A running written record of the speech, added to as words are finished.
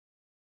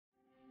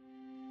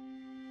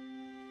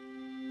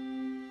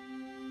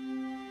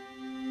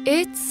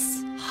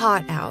It's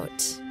hot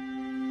out,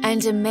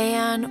 and a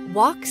man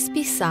walks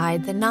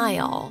beside the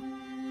Nile.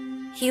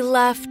 He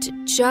left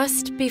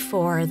just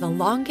before the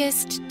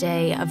longest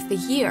day of the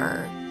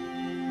year.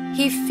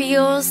 He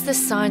feels the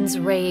sun's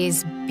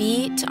rays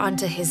beat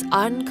onto his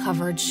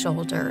uncovered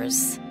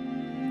shoulders.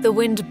 The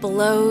wind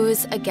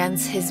blows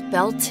against his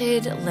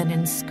belted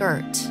linen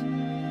skirt.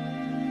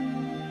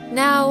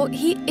 Now,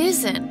 he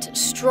isn't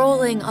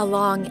strolling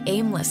along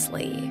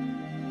aimlessly.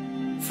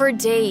 For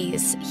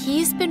days,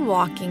 he's been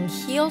walking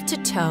heel to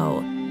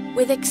toe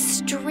with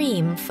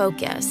extreme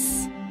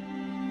focus.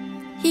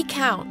 He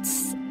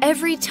counts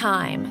every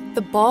time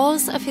the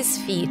balls of his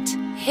feet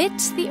hit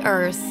the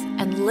earth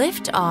and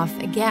lift off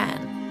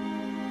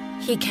again.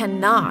 He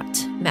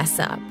cannot mess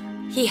up.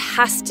 He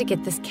has to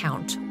get this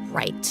count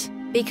right,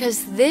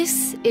 because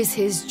this is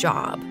his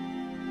job.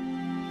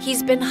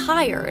 He's been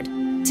hired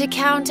to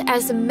count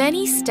as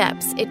many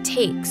steps it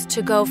takes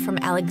to go from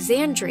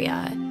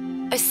Alexandria,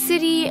 a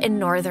city in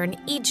northern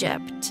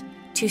Egypt,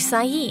 to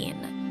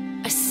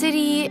Syene, a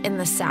city in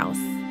the south.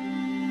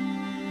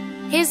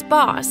 His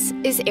boss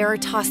is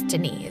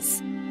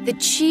Eratosthenes, the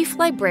chief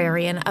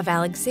librarian of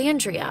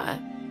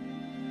Alexandria.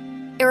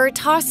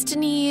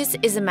 Eratosthenes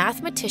is a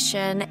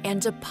mathematician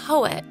and a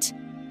poet,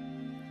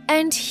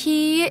 and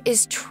he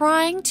is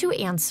trying to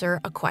answer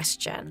a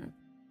question.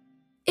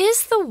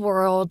 Is the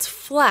world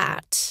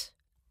flat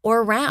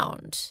or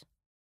round?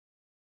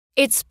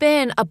 It's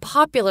been a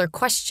popular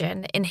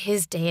question in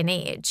his day and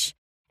age,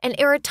 and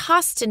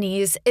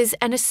Eratosthenes is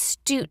an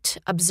astute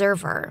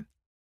observer.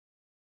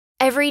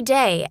 Every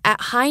day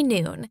at high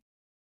noon,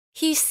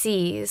 he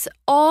sees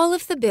all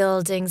of the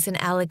buildings in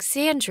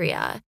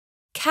Alexandria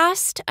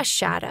cast a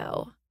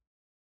shadow.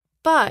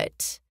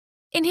 But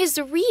in his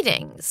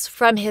readings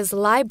from his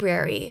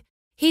library,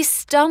 he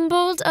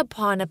stumbled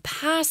upon a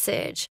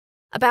passage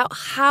about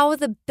how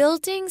the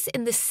buildings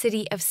in the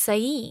city of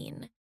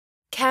Syene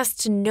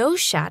cast no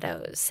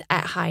shadows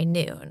at high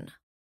noon.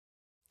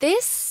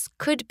 This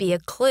could be a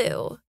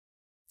clue.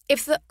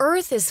 If the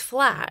earth is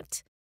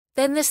flat,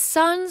 then the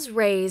sun's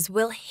rays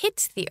will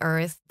hit the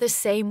earth the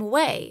same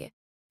way,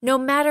 no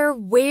matter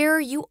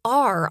where you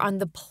are on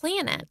the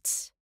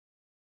planet.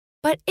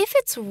 But if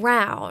it's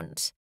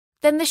round,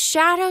 then the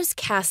shadows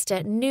cast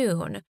at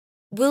noon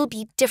will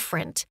be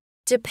different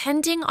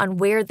depending on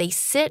where they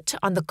sit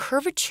on the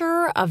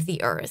curvature of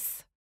the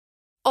earth.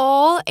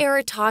 All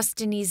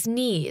Eratosthenes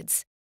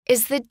needs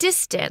is the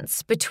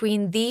distance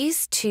between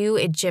these two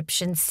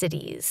Egyptian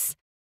cities,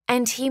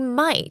 and he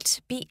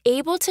might be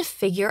able to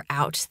figure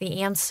out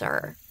the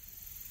answer.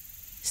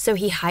 So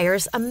he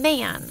hires a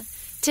man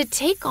to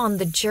take on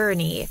the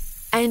journey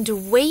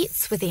and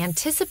waits with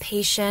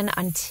anticipation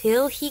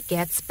until he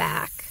gets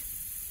back.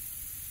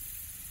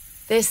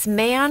 This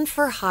man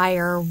for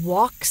hire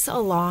walks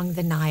along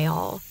the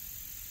Nile,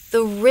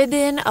 the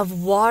ribbon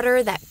of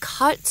water that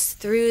cuts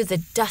through the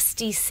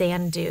dusty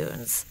sand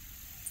dunes.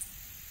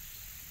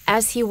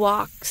 As he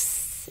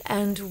walks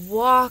and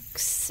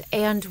walks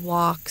and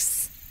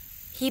walks,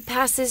 he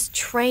passes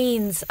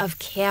trains of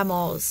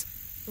camels,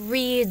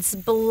 reeds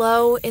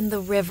blow in the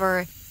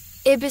river,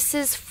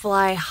 ibises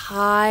fly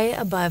high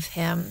above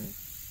him.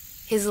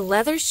 His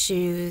leather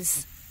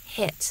shoes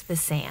hit the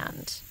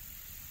sand.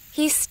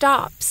 He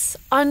stops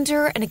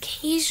under an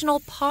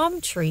occasional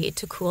palm tree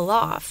to cool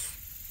off.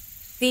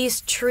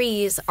 These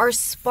trees are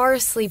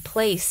sparsely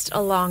placed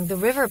along the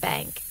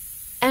riverbank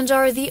and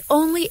are the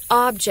only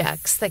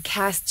objects that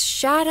cast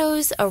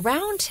shadows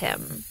around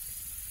him,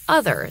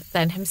 other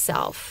than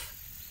himself.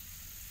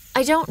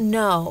 I don't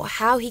know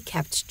how he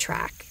kept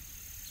track.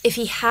 If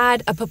he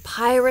had a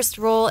papyrus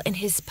roll in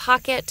his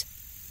pocket,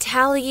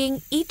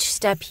 tallying each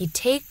step he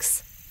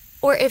takes,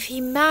 or if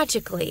he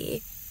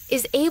magically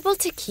is able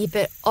to keep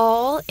it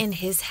all in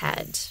his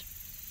head.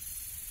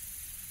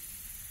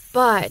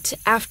 But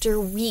after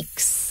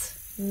weeks,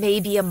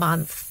 maybe a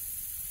month,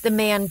 the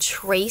man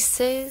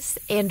traces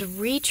and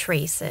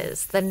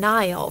retraces the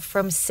Nile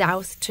from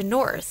south to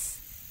north,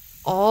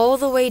 all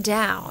the way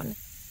down,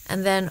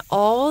 and then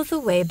all the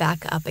way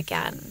back up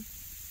again.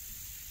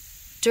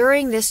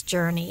 During this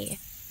journey,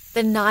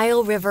 the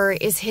Nile River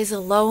is his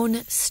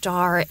lone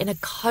star in a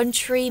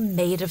country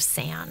made of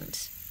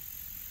sand.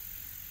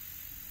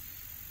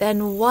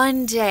 Then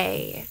one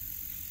day,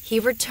 he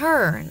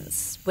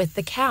returns with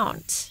the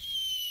count.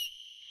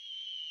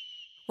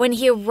 When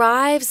he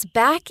arrives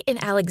back in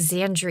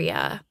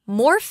Alexandria,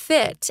 more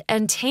fit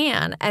and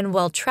tan and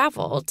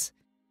well-traveled,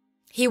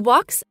 he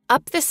walks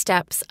up the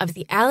steps of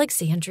the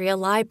Alexandria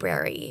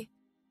Library.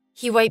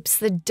 He wipes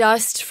the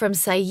dust from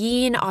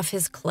Syene off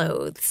his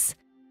clothes.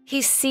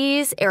 He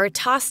sees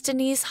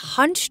Eratosthenes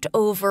hunched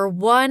over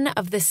one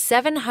of the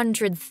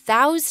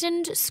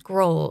 700,000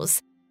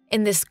 scrolls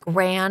in this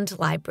grand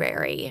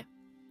library.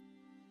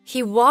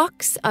 He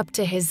walks up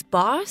to his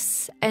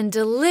boss and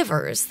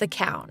delivers the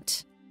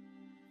count.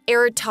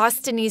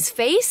 Eratosthenes'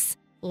 face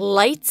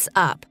lights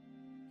up.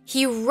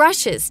 He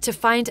rushes to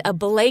find a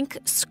blank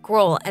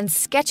scroll and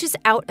sketches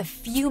out a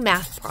few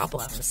math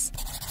problems.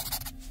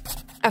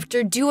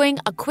 After doing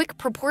a quick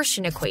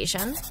proportion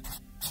equation,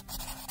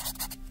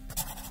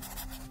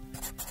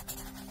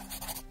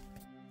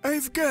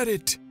 I've got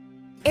it.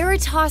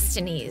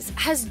 Eratosthenes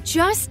has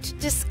just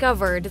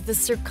discovered the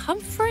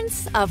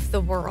circumference of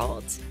the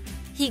world.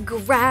 He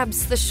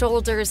grabs the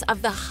shoulders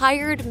of the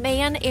hired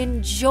man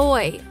in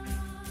joy.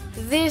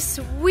 This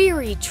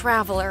weary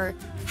traveler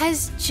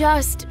has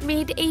just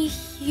made a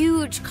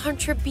huge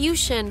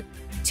contribution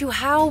to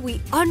how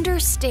we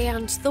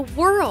understand the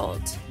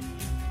world.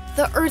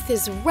 The earth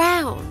is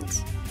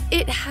round.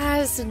 It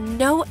has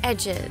no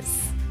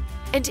edges.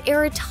 And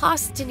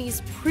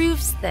Eratosthenes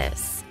proves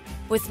this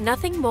with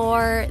nothing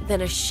more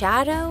than a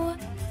shadow,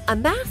 a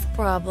math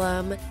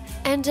problem,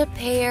 and a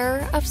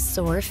pair of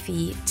sore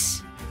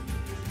feet.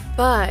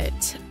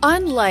 But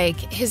unlike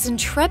his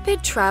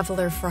intrepid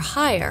traveler for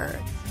hire,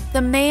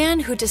 the man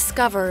who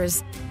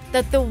discovers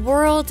that the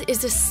world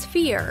is a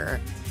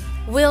sphere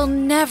will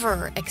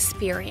never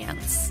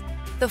experience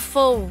the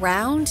full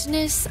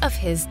roundness of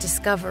his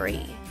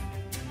discovery.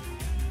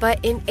 But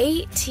in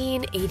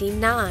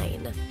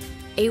 1889,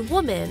 a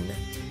woman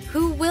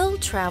who will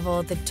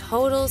travel the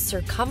total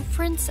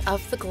circumference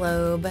of the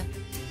globe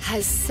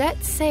has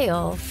set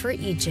sail for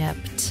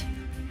Egypt.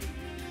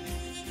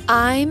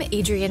 I'm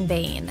Adrien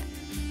Behn,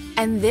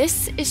 and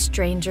this is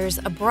Strangers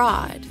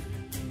Abroad,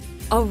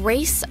 a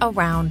race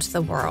around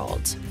the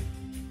world,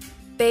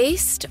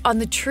 based on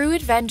the true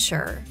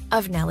adventure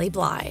of Nellie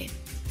Bly.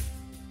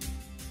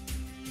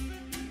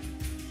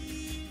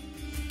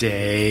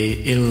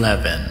 Day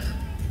 11,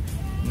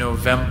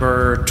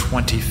 November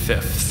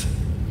 25th.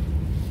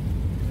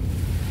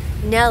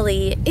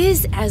 Nellie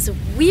is as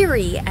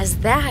weary as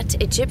that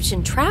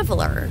Egyptian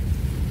traveler.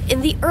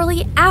 In the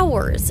early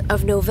hours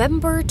of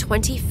November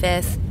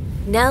 25th,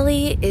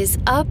 Nellie is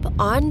up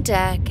on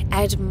deck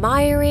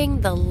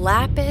admiring the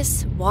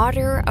lapis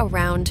water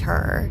around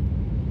her.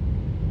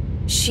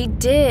 She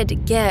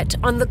did get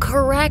on the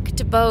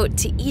correct boat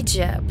to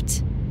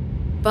Egypt,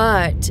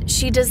 but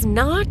she does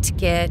not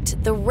get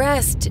the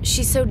rest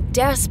she so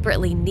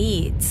desperately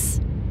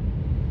needs.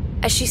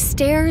 As she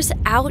stares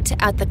out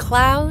at the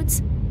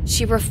clouds,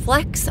 she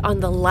reflects on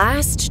the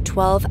last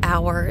 12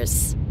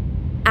 hours.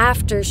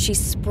 After she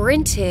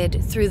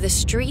sprinted through the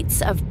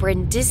streets of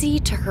Brindisi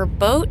to her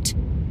boat,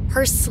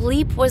 her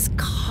sleep was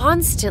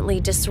constantly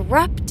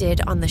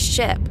disrupted on the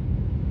ship.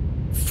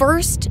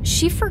 First,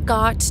 she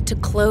forgot to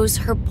close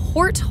her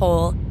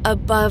porthole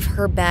above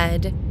her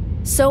bed.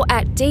 So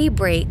at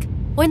daybreak,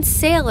 when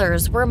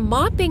sailors were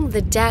mopping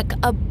the deck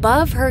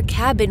above her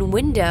cabin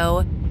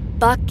window,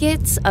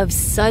 buckets of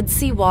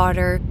sudsy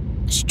water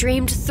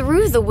streamed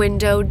through the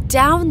window,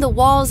 down the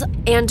walls,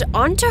 and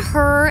onto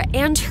her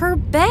and her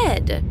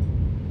bed.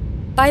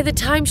 By the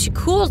time she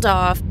cooled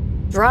off,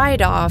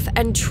 dried off,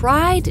 and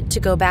tried to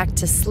go back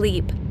to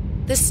sleep,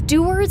 the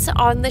stewards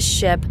on the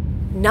ship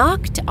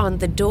knocked on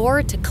the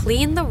door to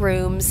clean the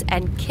rooms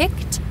and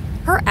kicked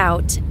her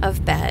out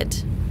of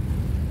bed.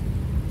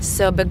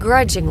 So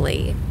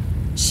begrudgingly,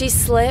 she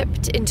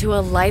slipped into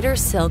a lighter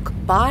silk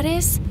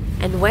bodice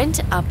and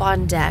went up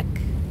on deck.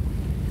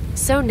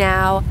 So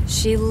now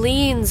she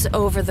leans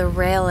over the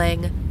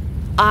railing,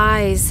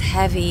 eyes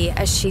heavy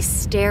as she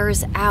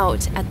stares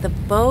out at the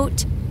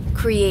boat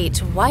create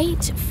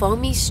white,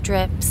 foamy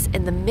strips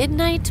in the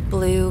midnight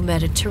blue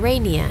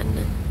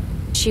Mediterranean.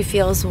 She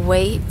feels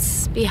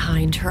weights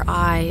behind her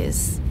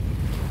eyes.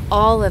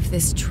 All of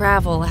this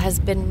travel has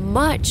been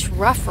much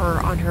rougher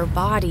on her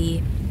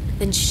body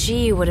than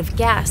she would have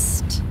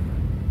guessed.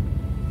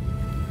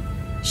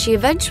 She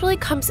eventually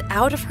comes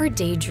out of her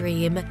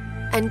daydream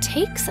and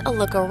takes a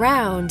look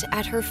around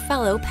at her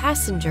fellow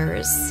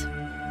passengers,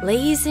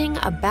 lazing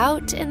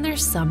about in their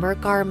summer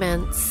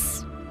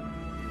garments.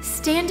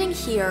 Standing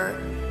here,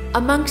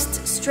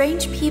 amongst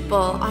strange people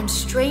on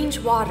strange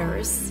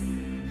waters,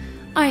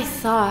 I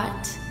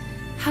thought,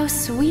 how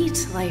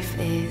sweet life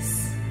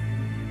is.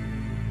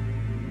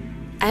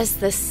 As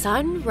the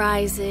sun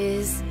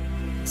rises,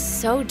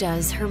 so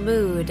does her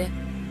mood.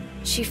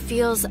 She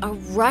feels a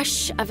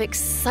rush of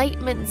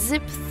excitement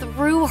zip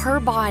through her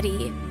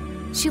body.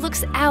 She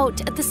looks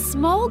out at the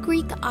small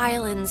Greek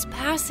islands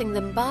passing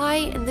them by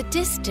in the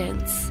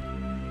distance.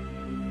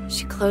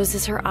 She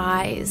closes her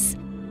eyes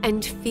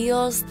and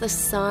feels the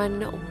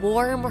sun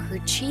warm her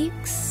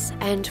cheeks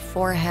and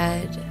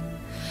forehead.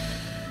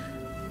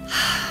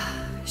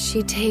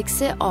 She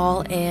takes it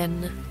all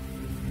in.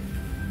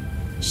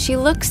 She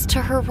looks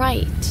to her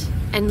right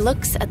and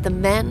looks at the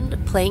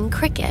men playing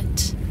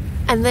cricket,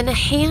 and then a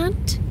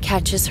hand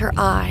catches her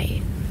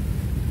eye.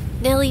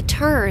 Nellie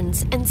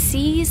turns and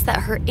sees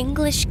that her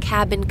English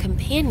cabin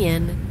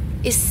companion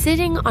is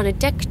sitting on a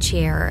deck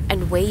chair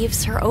and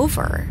waves her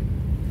over.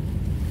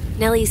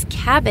 Nellie's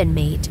cabin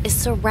mate is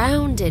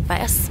surrounded by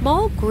a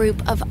small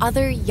group of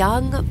other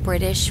young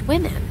British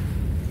women.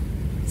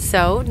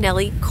 So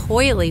Nellie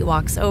coyly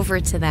walks over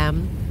to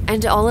them,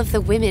 and all of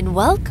the women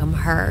welcome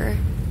her.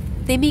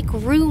 They make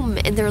room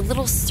in their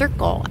little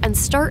circle and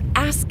start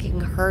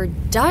asking her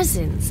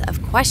dozens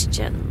of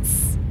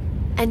questions.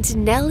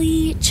 And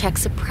Nellie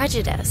checks a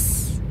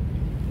prejudice.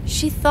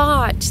 She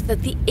thought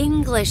that the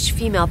English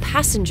female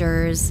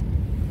passengers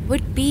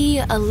would be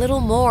a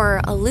little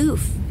more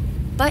aloof,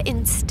 but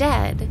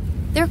instead,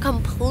 They're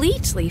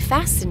completely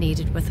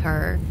fascinated with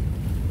her.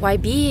 Why,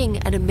 being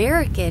an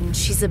American,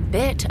 she's a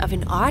bit of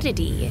an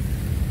oddity.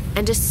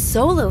 And a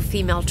solo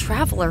female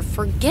traveler,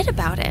 forget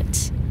about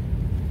it.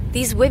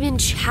 These women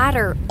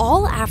chatter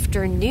all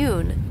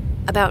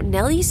afternoon about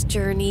Nellie's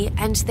journey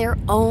and their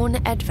own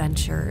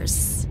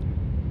adventures.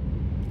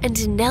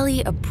 And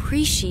Nellie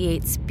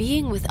appreciates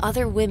being with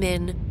other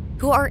women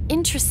who are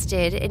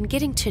interested in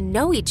getting to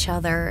know each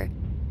other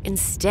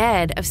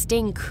instead of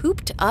staying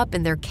cooped up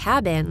in their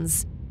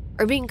cabins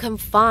or being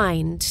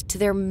confined to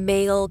their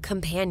male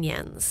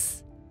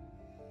companions.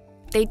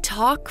 They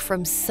talk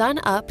from sun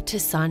up to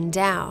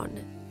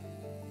sundown.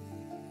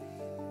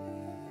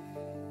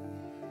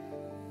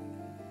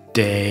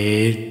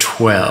 Day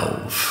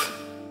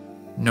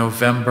 12,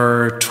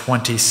 November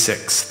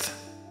 26th.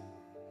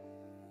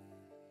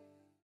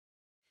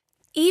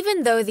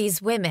 Even though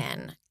these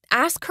women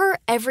ask her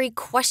every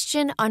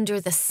question under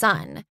the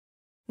sun,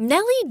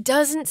 Nellie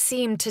doesn't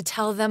seem to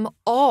tell them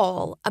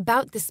all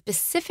about the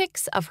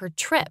specifics of her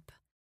trip,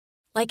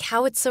 like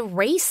how it's a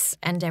race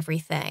and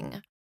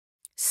everything.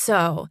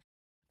 So,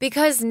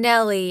 because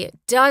Nellie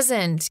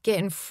doesn't get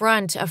in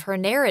front of her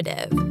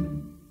narrative,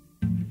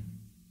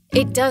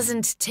 it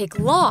doesn't take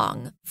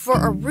long for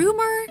a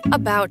rumor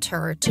about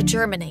her to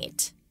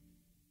germinate.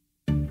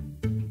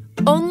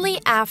 Only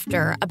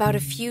after about a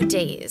few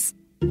days,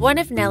 one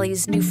of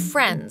Nellie's new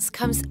friends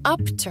comes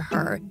up to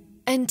her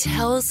and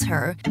tells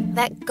her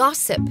that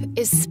gossip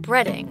is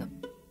spreading.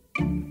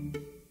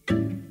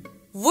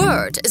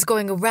 Word is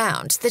going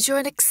around that you're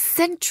an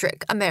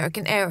eccentric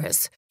American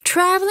heiress,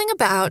 traveling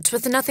about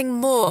with nothing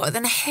more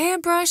than a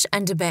hairbrush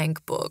and a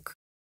bank book.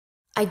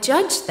 I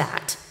judged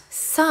that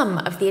some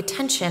of the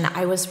attention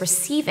I was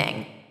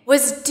receiving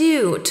was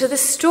due to the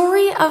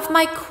story of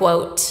my,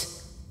 quote,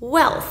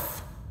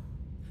 wealth.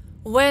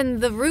 When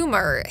the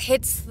rumor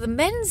hits the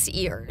men's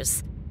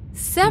ears,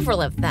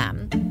 several of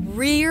them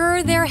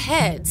rear their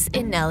heads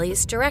in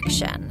Nellie's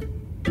direction.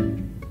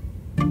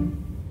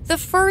 The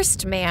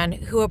first man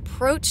who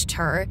approached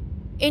her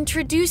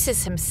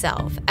introduces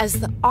himself as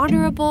the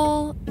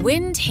Honorable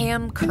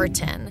Wyndham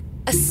Curtin,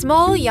 a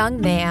small young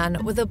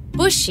man with a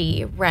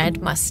bushy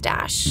red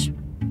mustache.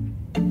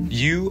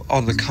 You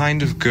are the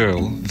kind of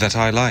girl that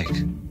I like.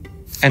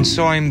 And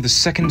so I'm the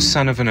second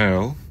son of an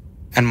earl,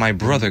 and my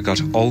brother got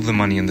all the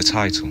money and the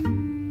title.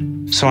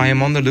 So I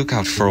am on the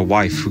lookout for a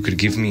wife who could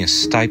give me a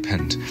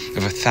stipend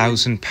of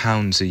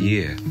 £1,000 a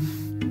year.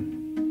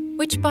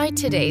 Which by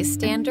today's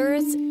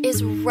standards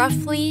is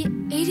roughly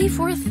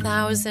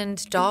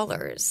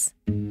 $84,000.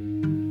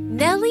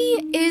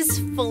 Nellie is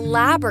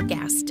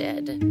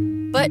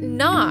flabbergasted, but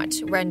not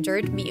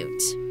rendered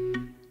mute.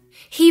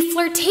 He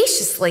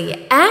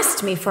flirtatiously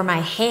asked me for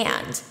my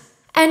hand,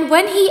 and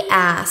when he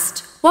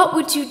asked, "What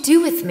would you do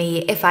with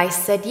me if I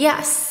said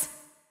yes?"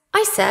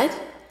 I said,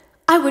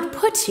 "I would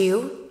put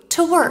you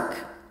to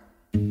work."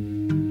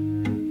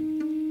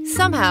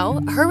 Somehow,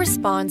 her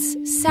response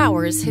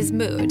sours his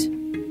mood.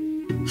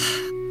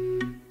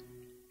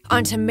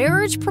 On to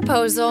marriage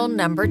proposal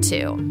number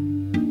 2.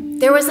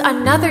 There was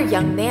another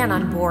young man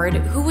on board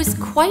who was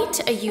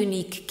quite a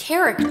unique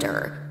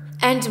character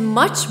and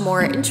much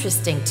more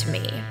interesting to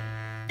me.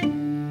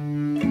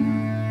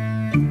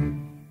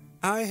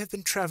 I have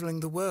been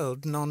travelling the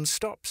world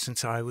non-stop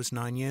since I was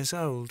 9 years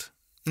old,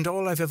 and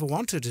all I've ever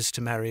wanted is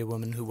to marry a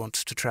woman who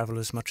wants to travel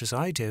as much as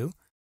I do.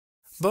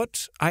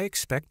 But I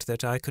expect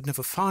that I could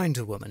never find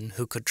a woman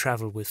who could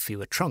travel with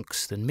fewer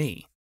trunks than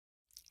me.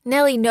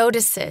 Nellie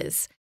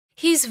notices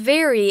he's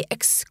very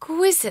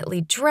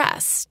exquisitely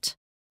dressed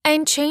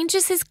and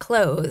changes his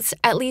clothes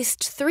at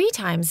least 3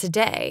 times a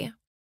day.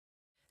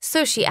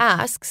 So she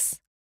asks,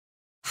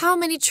 "How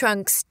many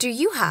trunks do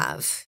you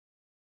have?"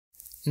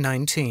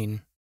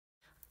 19.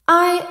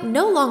 I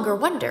no longer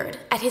wondered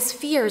at his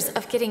fears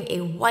of getting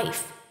a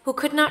wife who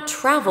could not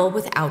travel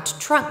without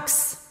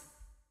trunks.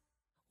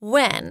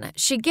 When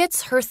she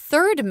gets her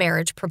 3rd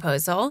marriage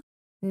proposal,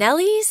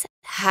 Nellie's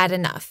had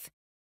enough.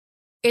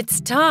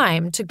 It's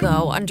time to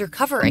go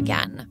undercover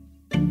again.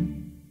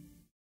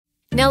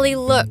 Nellie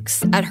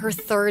looks at her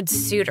 3rd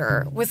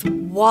suitor with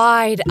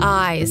wide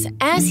eyes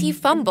as he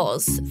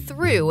fumbles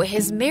through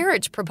his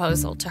marriage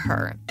proposal to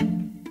her.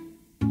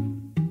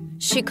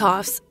 She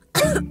coughs,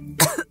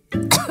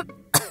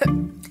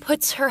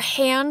 puts her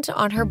hand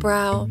on her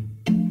brow.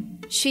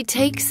 She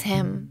takes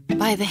him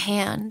by the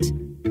hand.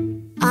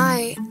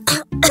 I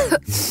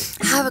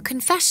have a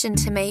confession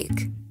to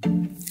make.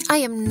 I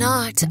am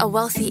not a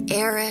wealthy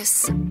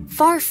heiress.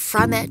 Far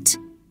from it.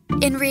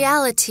 In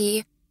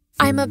reality,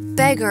 I'm a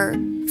beggar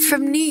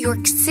from New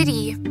York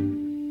City.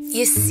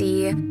 You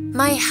see,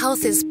 my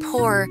health is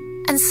poor,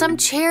 and some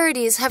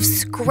charities have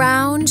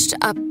scrounged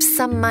up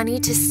some money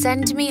to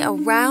send me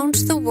around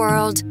the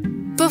world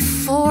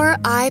before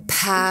I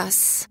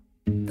pass.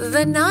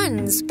 The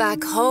nuns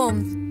back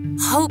home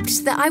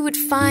hoped that I would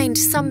find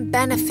some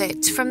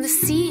benefit from the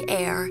sea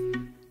air.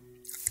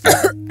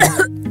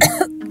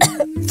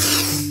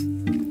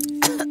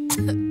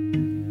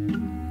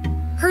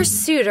 Her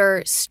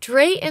suitor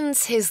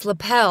straightens his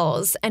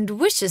lapels and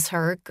wishes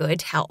her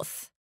good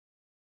health.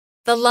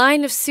 The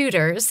line of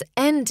suitors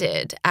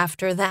ended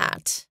after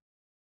that.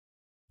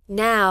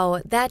 Now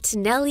that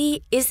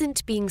Nellie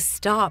isn't being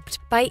stopped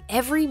by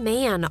every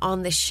man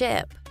on the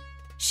ship,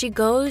 she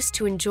goes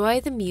to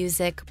enjoy the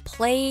music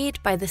played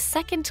by the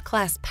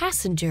second-class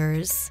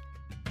passengers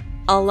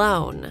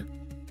alone.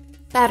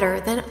 Better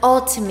than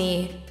all to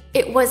me,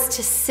 it was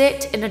to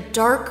sit in a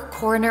dark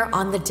corner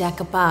on the deck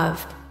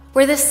above,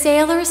 where the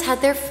sailors had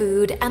their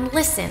food and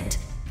listened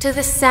to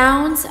the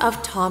sounds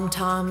of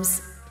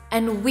tom-toms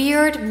and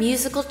weird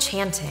musical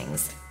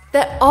chantings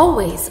that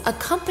always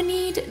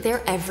accompanied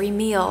their every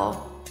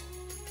meal.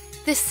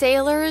 The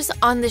sailors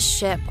on the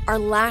ship are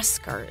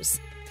Lascars,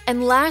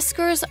 and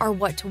Lascars are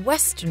what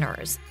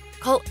Westerners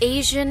call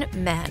Asian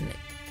men,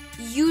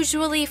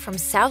 usually from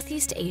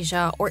Southeast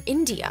Asia or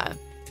India.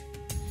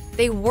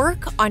 They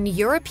work on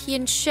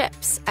European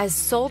ships as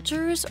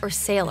soldiers or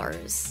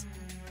sailors.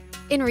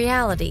 In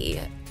reality,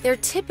 they're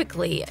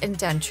typically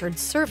indentured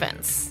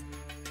servants.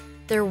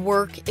 Their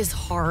work is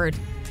hard,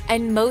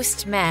 and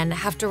most men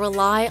have to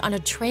rely on a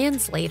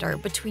translator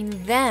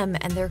between them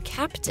and their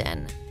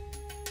captain.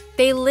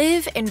 They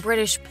live in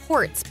British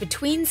ports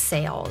between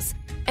sails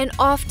and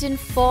often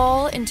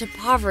fall into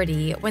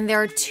poverty when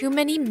there are too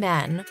many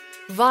men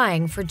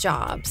vying for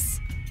jobs.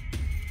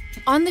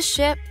 On the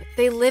ship,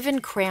 they live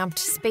in cramped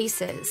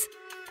spaces,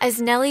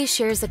 as Nellie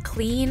shares a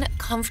clean,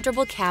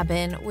 comfortable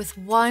cabin with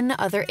one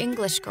other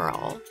English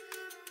girl.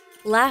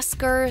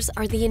 Lascars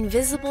are the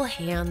invisible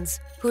hands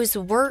whose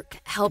work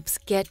helps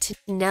get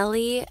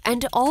Nellie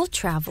and all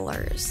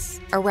travelers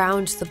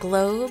around the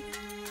globe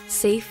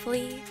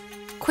safely,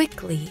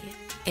 quickly,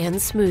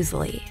 and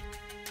smoothly.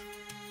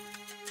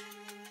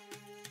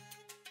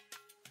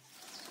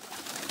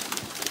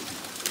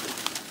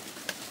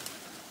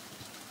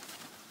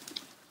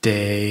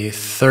 Day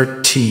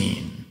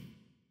 13,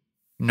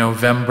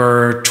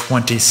 November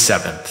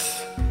 27th.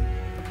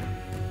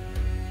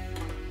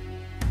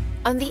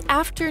 On the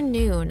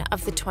afternoon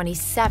of the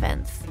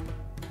 27th,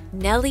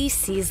 Nellie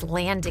sees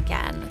land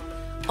again,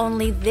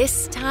 only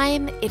this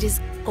time it is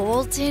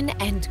golden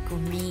and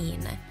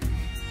green.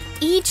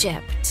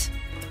 Egypt!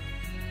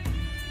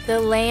 The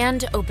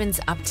land opens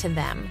up to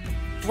them,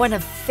 one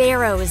of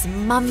Pharaoh's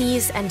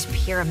mummies and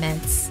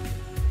pyramids.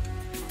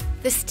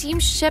 The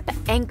steamship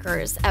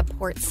anchors at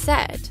Port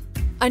Said,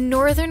 a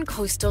northern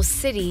coastal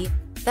city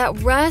that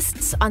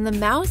rests on the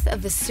mouth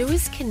of the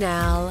Suez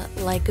Canal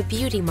like a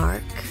beauty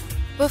mark.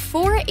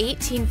 Before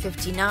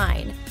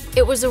 1859,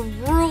 it was a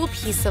rural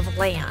piece of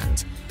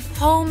land,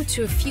 home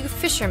to a few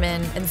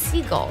fishermen and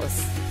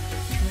seagulls.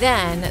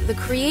 Then, the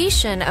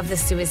creation of the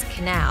Suez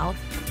Canal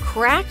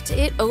cracked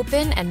it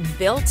open and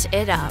built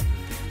it up.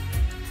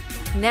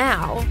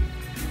 Now,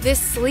 this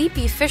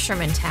sleepy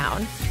fisherman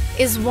town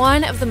is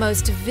one of the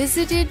most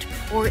visited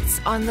ports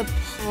on the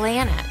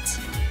planet.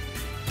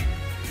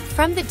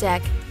 From the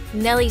deck,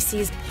 Nellie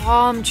sees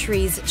palm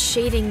trees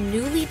shading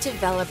newly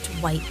developed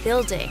white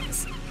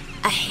buildings.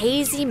 A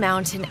hazy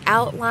mountain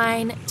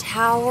outline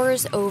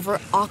towers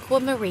over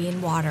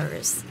aquamarine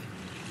waters.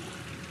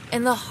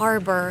 In the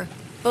harbor,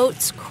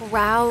 boats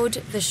crowd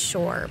the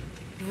shore,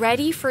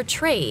 ready for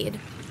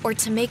trade or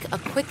to make a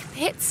quick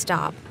pit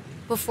stop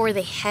before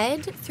they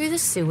head through the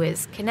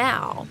Suez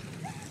Canal.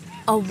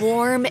 A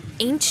warm,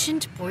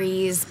 ancient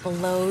breeze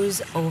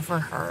blows over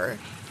her.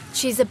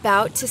 She's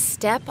about to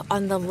step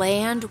on the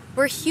land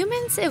where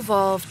humans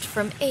evolved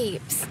from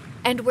apes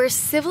and where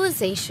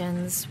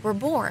civilizations were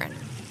born.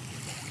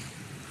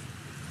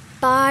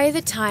 By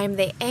the time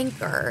they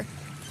anchor,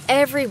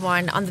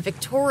 everyone on the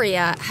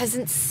Victoria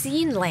hasn't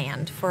seen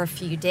land for a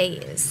few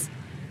days.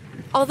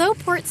 Although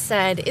Port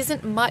Said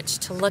isn't much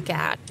to look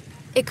at,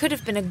 it could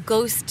have been a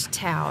ghost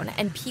town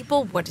and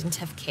people wouldn't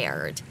have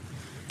cared.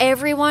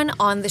 Everyone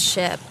on the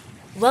ship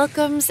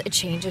welcomes a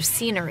change of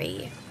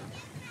scenery.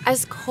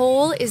 As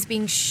coal is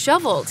being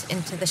shoveled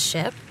into the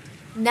ship,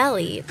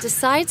 Nellie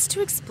decides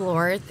to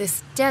explore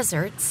this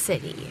desert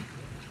city.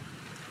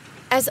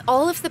 As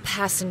all of the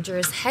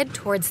passengers head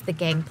towards the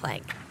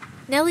gangplank,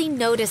 Nellie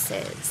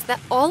notices that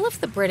all of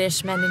the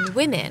British men and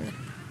women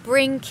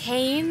bring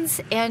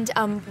canes and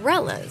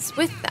umbrellas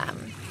with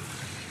them.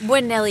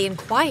 When Nellie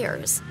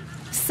inquires,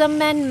 some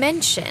men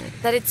mention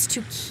that it's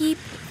to keep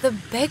the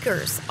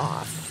beggars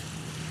off.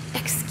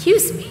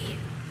 Excuse me,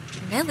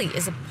 Nellie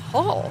is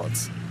appalled.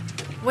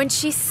 When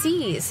she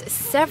sees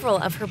several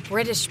of her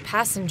British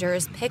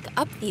passengers pick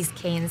up these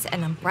canes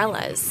and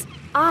umbrellas,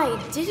 I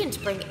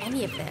didn't bring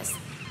any of this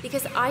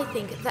because I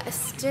think that a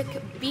stick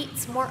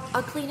beats more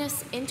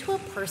ugliness into a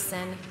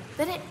person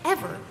than it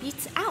ever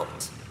beats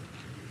out.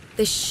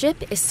 The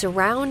ship is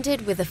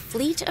surrounded with a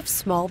fleet of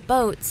small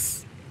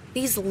boats.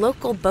 These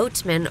local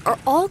boatmen are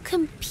all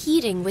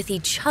competing with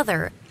each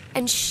other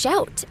and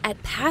shout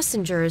at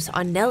passengers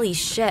on Nellie's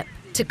ship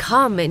to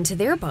come into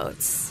their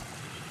boats.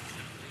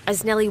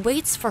 As Nellie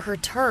waits for her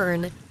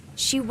turn,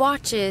 she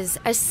watches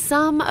as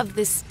some of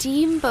the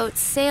steamboat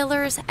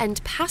sailors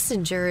and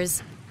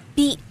passengers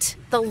beat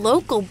the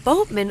local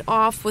boatmen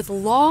off with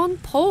long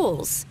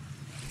poles,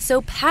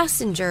 so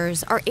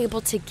passengers are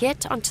able to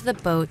get onto the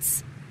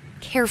boats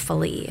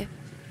carefully.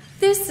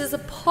 This is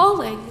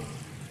appalling.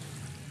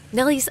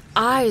 Nellie's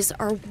eyes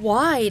are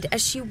wide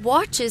as she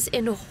watches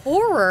in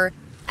horror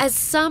as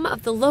some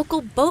of the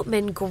local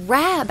boatmen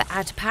grab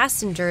at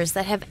passengers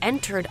that have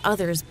entered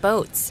others'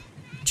 boats,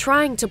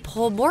 trying to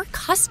pull more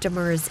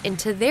customers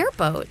into their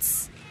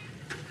boats.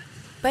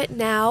 But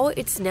now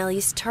it's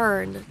Nellie's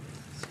turn.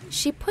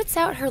 She puts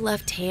out her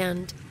left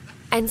hand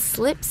and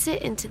slips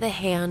it into the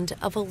hand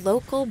of a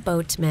local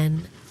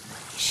boatman.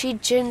 She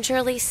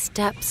gingerly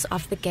steps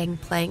off the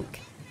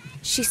gangplank.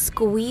 She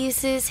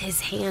squeezes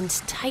his hand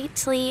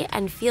tightly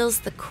and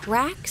feels the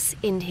cracks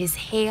in his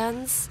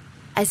hands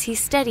as he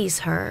steadies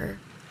her.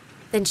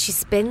 Then she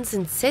spins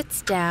and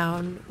sits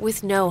down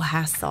with no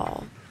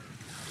hassle.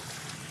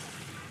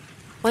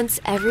 Once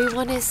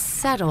everyone is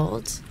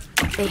settled,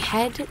 they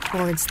head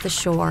towards the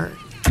shore.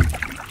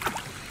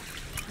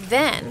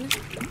 Then,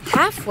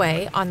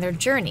 halfway on their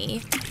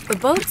journey, the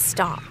boat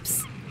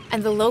stops,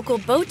 and the local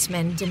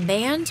boatmen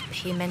demand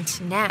payment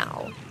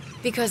now,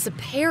 because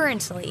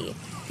apparently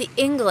the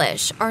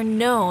English are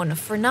known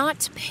for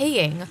not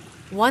paying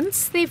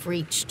once they've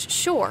reached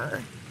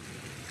shore.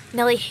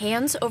 Nellie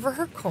hands over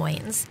her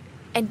coins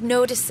and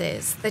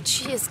notices that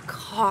she is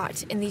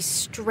caught in these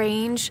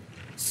strange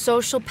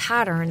social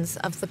patterns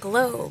of the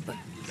globe.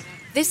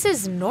 This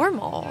is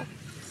normal,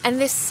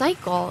 and this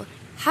cycle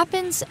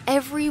happens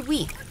every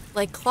week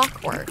like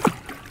clockwork.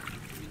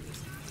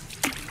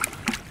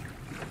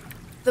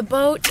 The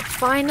boat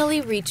finally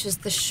reaches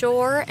the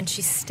shore and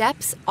she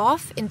steps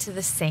off into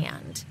the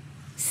sand,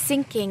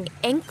 sinking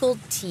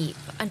ankle-deep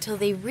until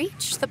they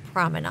reach the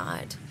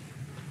promenade.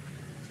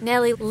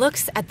 Nellie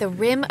looks at the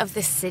rim of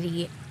the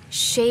city,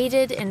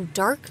 shaded in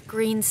dark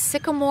green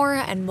sycamore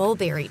and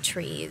mulberry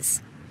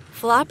trees.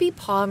 Floppy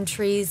palm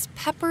trees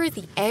pepper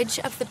the edge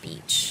of the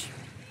beach.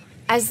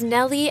 As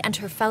Nellie and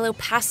her fellow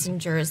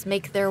passengers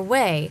make their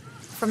way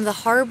from the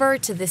harbor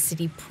to the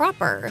city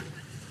proper,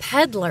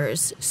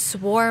 peddlers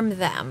swarm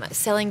them,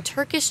 selling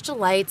Turkish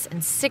delights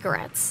and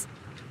cigarettes.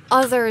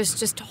 Others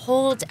just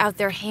hold out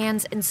their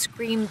hands and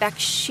scream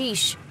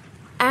bakshish,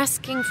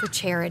 asking for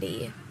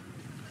charity.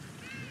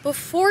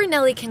 Before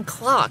Nellie can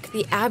clock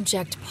the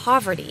abject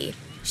poverty,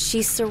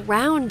 she's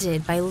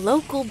surrounded by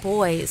local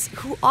boys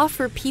who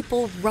offer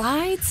people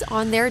rides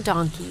on their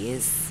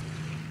donkeys.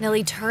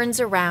 Nellie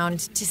turns around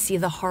to see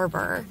the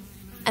harbor,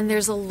 and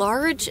there's a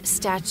large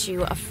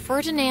statue of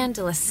Ferdinand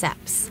de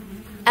Lesseps,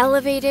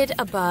 elevated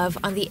above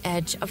on the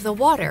edge of the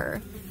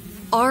water,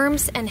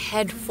 arms and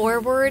head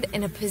forward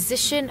in a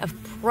position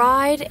of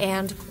pride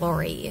and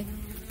glory.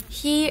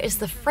 He is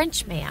the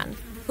Frenchman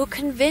who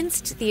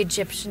convinced the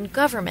Egyptian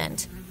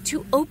government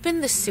to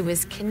open the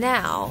Suez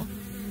Canal,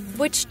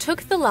 which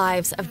took the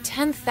lives of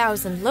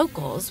 10,000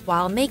 locals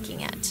while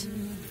making it.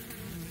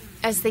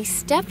 As they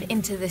step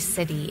into the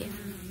city,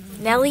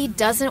 Nellie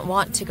doesn't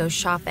want to go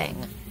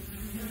shopping.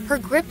 Her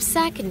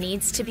gripsack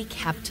needs to be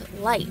kept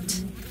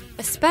light,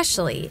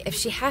 especially if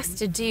she has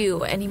to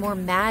do any more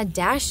mad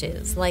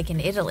dashes like in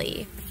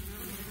Italy.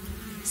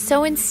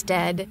 So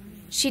instead,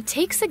 she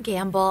takes a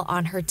gamble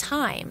on her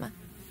time.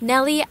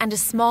 Nellie and a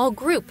small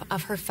group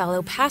of her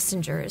fellow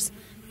passengers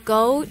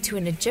go to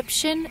an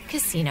Egyptian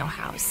casino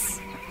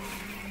house.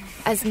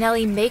 As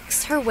Nellie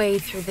makes her way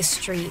through the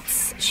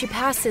streets, she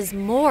passes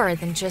more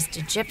than just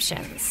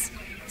Egyptians.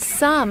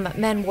 Some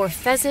men wore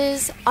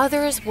fezzes,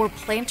 others wore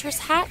planters'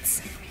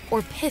 hats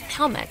or pith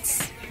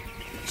helmets.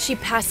 She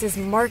passes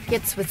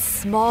markets with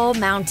small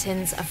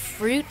mountains of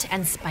fruit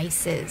and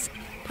spices,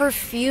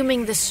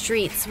 perfuming the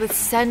streets with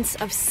scents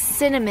of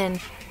cinnamon,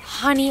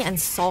 honey, and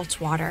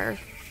salt water.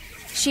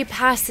 She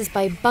passes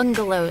by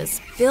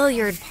bungalows,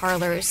 billiard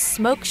parlors,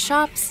 smoke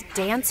shops,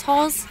 dance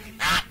halls.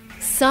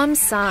 Some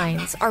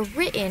signs are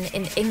written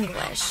in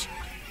English.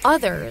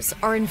 Others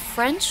are in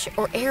French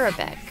or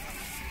Arabic.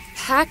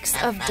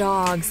 Packs of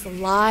dogs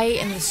lie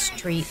in the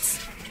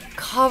streets,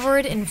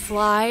 covered in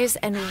flies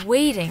and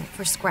waiting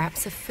for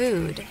scraps of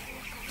food.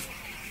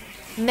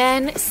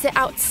 Men sit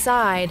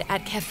outside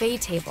at cafe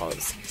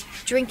tables,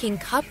 drinking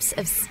cups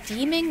of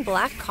steaming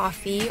black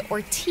coffee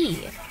or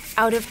tea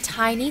out of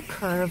tiny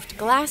curved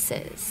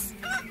glasses.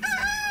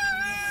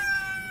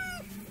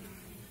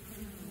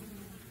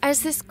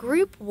 As this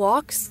group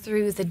walks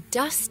through the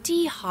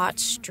dusty, hot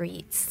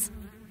streets,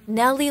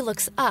 Nellie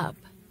looks up.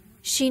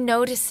 She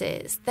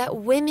notices that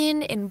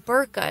women in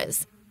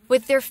burqas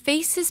with their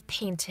faces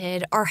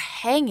painted are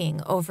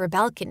hanging over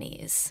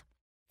balconies.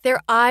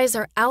 Their eyes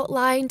are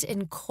outlined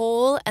in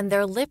kohl and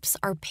their lips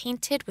are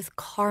painted with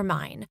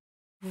carmine,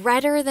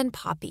 redder than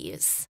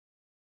poppies.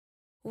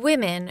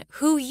 Women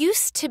who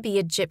used to be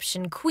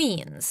Egyptian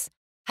queens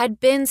had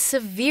been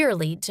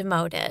severely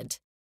demoted.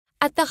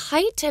 At the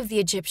height of the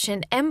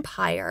Egyptian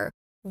Empire,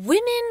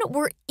 women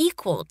were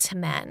equal to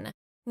men,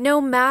 no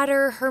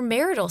matter her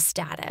marital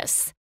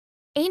status.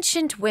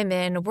 Ancient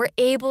women were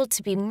able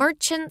to be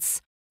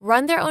merchants,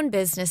 run their own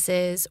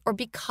businesses, or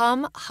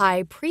become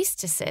high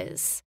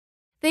priestesses.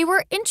 They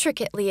were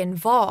intricately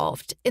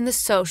involved in the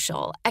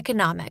social,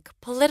 economic,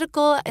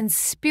 political, and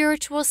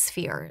spiritual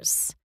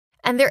spheres,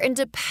 and their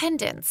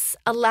independence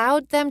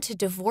allowed them to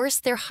divorce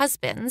their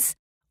husbands,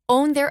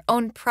 own their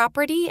own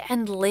property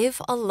and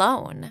live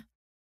alone.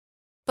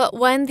 But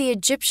when the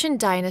Egyptian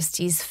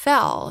dynasties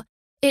fell,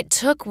 it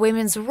took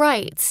women's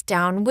rights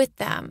down with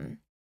them.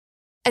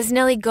 As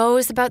Nellie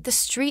goes about the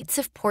streets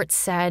of Port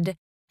Said,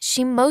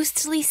 she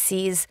mostly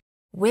sees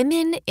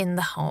women in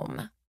the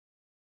home.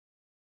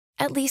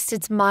 At least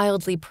it's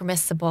mildly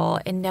permissible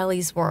in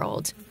Nellie's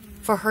world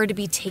for her to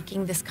be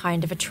taking this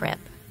kind of a trip.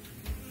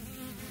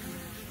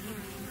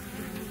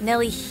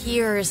 Nellie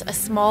hears a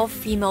small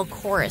female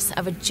chorus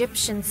of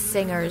Egyptian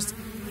singers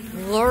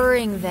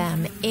luring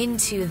them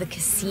into the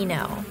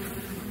casino.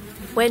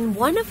 When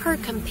one of her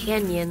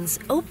companions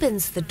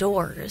opens the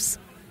doors,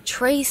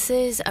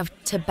 traces of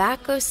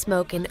tobacco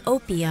smoke and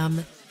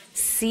opium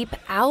seep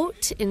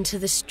out into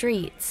the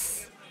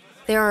streets.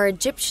 There are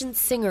Egyptian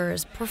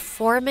singers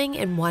performing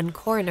in one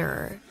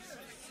corner.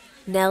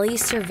 Nellie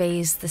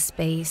surveys the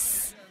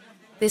space.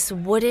 This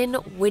wooden,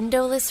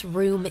 windowless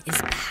room is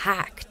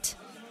packed.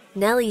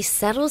 Nellie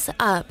settles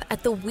up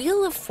at the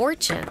Wheel of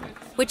Fortune,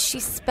 which she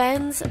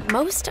spends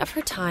most of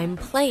her time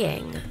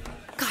playing.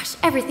 Gosh,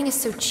 everything is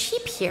so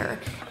cheap here,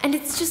 and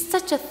it's just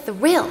such a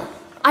thrill.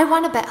 I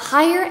want to bet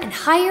higher and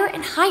higher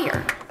and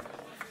higher.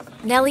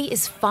 Nellie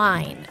is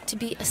fine to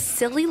be a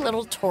silly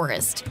little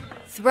tourist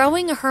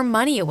throwing her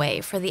money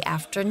away for the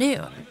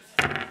afternoon.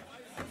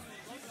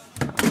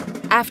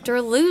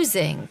 After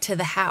losing to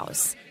the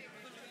house,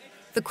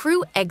 the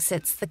crew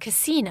exits the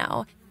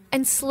casino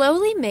and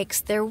slowly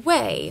makes their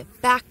way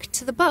back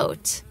to the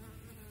boat.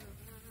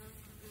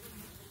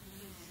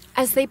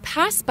 As they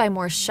pass by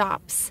more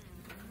shops,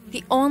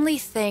 the only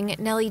thing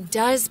Nellie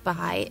does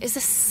buy is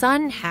a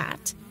sun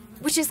hat,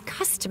 which is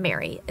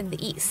customary in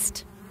the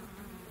East.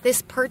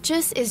 This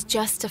purchase is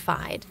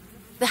justified.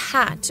 The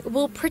hat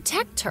will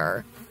protect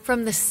her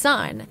from the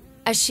sun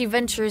as she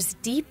ventures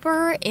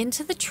deeper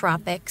into the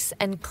tropics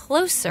and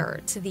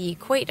closer to the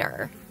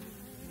equator.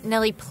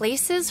 Nellie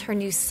places her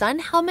new sun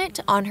helmet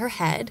on her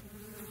head,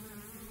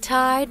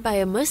 tied by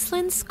a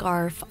muslin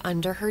scarf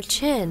under her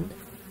chin,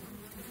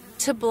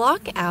 to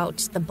block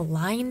out the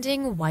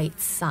blinding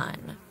white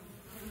sun.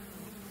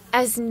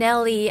 As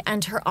Nellie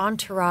and her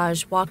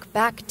entourage walk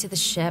back to the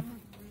ship,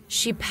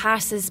 she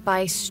passes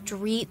by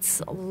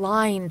streets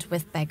lined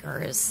with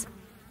beggars.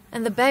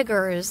 And the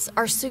beggars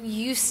are so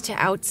used to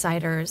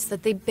outsiders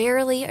that they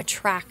barely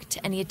attract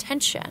any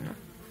attention.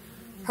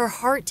 Her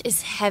heart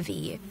is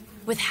heavy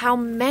with how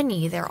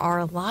many there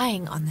are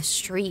lying on the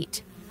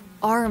street,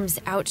 arms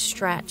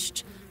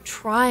outstretched,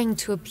 trying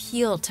to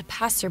appeal to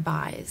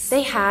passerbys.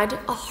 They had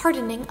a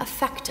hardening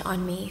effect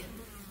on me.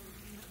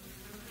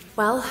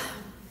 Well,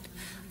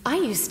 I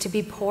used to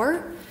be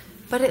poor,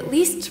 but at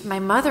least my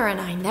mother and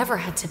I never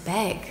had to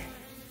beg.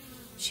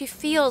 She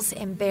feels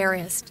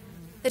embarrassed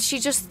that she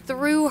just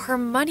threw her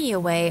money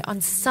away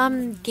on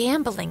some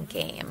gambling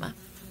game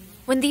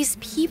when these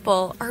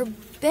people are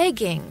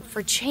begging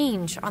for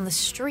change on the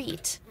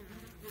street.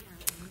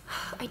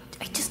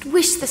 I just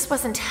wish this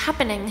wasn't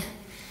happening.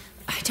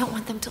 I don't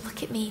want them to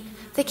look at me.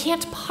 They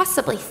can't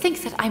possibly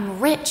think that I'm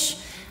rich.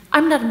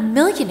 I'm not a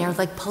millionaire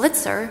like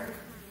Pulitzer.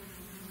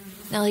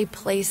 Nellie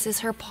places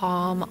her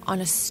palm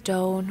on a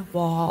stone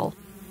wall,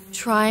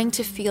 trying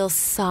to feel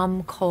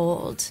some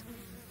cold.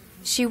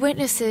 She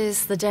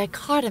witnesses the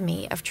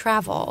dichotomy of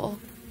travel,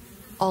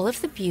 all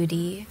of the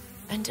beauty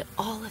and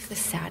all of the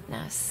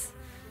sadness.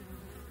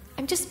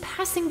 I'm just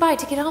passing by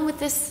to get on with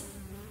this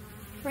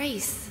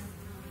race.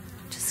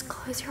 Just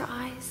close your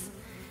eyes.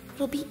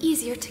 It'll be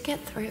easier to get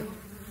through.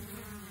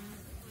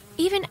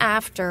 Even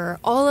after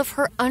all of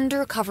her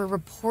undercover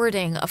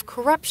reporting of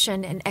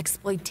corruption and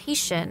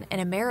exploitation in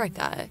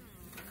America,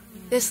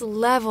 this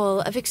level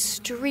of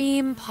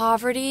extreme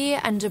poverty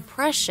and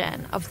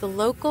depression of the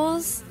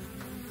locals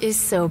is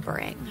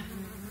sobering.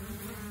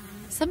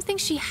 Something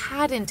she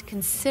hadn't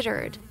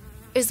considered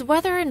is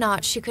whether or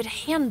not she could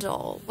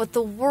handle what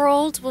the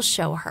world will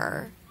show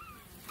her.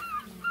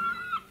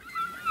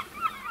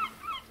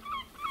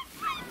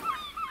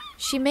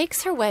 She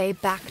makes her way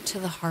back to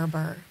the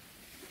harbor,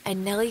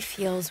 and Nellie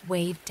feels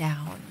weighed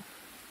down,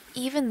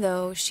 even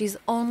though she's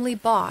only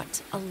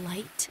bought a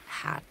light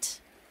hat.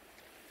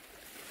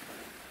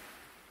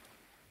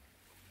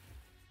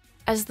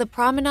 As the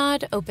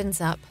promenade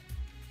opens up,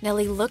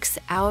 Nellie looks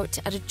out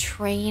at a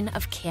train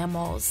of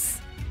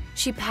camels.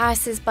 She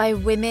passes by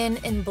women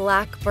in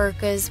black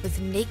burqas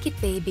with naked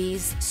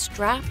babies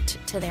strapped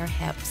to their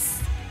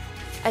hips.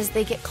 As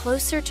they get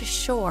closer to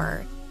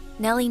shore,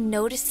 Nellie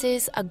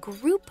notices a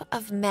group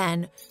of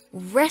men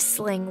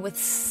wrestling with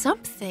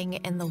something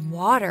in the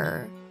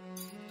water.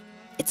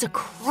 It's a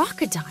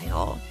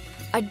crocodile.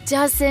 A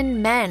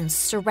dozen men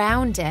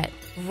surround it,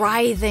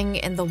 writhing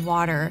in the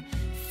water,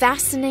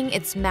 fastening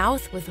its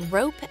mouth with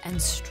rope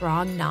and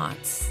strong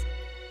knots.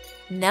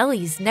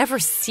 Nellie's never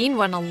seen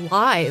one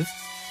alive,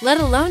 let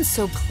alone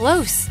so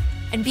close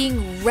and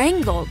being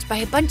wrangled by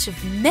a bunch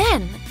of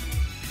men.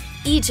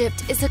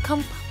 Egypt is a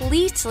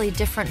completely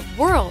different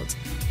world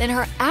than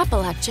her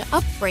Appalachia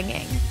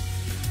upbringing.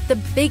 The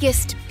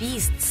biggest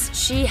beasts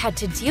she had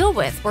to deal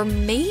with were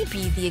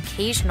maybe the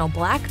occasional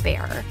black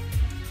bear,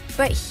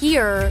 But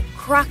here,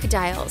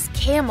 crocodiles,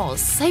 camels,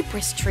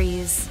 cypress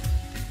trees.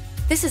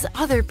 This is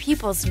other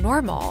people's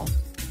normal.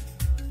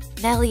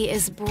 Nellie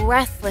is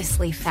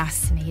breathlessly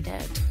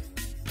fascinated.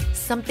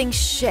 Something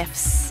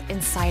shifts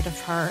inside of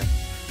her.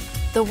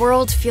 The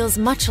world feels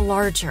much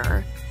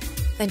larger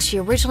than she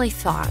originally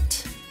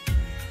thought,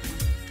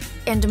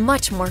 and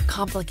much more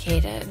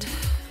complicated.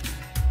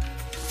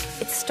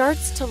 It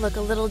starts to look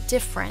a little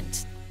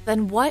different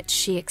than what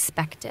she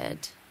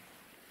expected.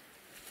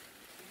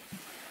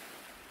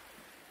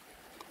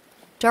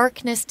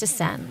 Darkness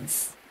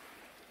descends.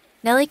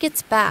 Nellie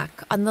gets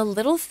back on the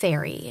little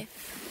ferry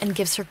and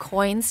gives her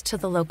coins to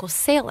the local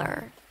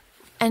sailor.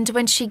 And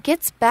when she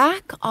gets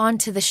back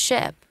onto the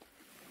ship,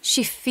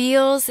 she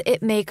feels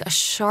it make a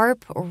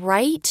sharp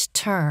right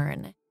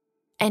turn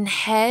and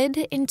head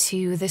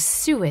into the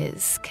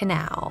Suez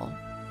Canal.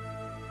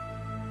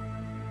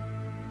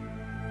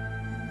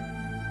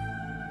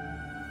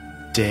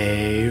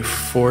 Day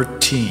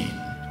 14,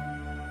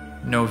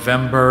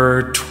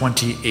 November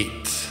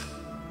 28th.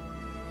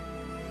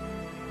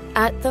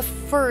 At the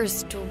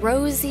first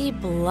rosy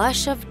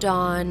blush of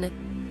dawn,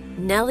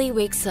 Nellie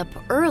wakes up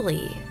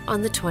early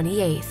on the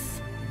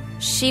 28th.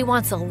 She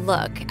wants a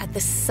look at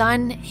the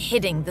sun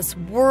hitting this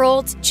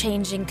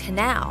world-changing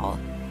canal.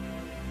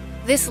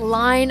 This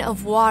line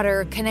of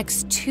water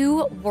connects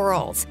two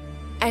worlds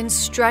and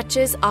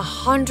stretches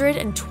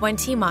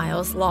 120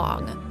 miles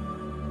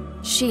long.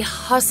 She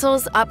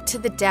hustles up to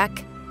the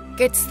deck,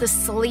 gets the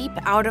sleep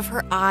out of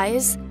her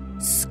eyes,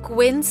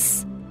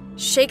 squints,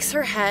 shakes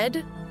her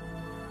head,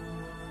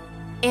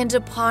 and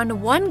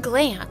upon one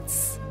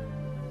glance,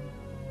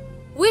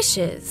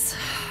 wishes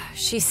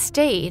she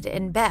stayed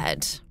in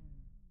bed.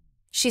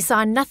 She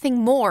saw nothing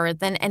more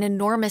than an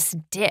enormous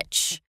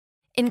ditch,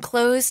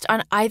 enclosed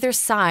on either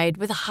side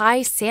with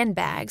high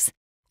sandbags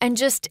and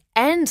just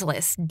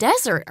endless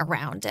desert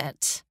around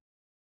it.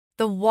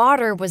 The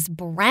water was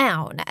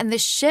brown, and the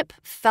ship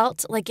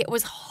felt like it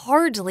was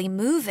hardly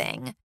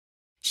moving.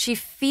 She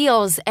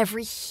feels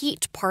every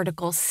heat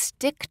particle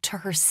stick to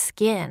her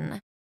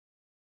skin.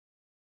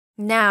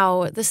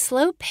 Now, the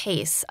slow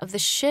pace of the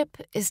ship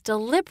is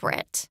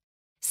deliberate.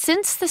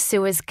 Since the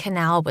Suez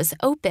Canal was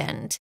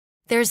opened,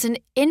 there's an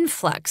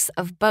influx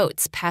of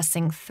boats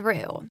passing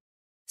through.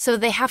 So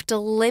they have to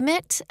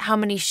limit how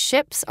many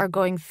ships are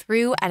going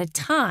through at a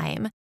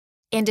time,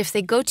 and if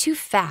they go too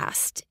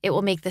fast, it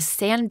will make the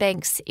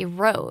sandbanks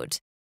erode.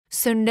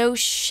 So no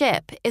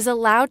ship is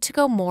allowed to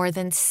go more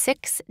than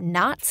 6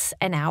 knots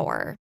an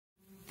hour.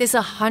 This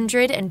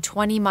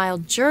 120-mile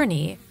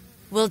journey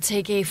will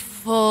take a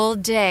full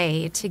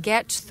day to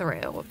get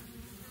through.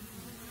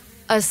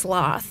 A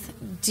sloth,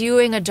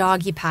 doing a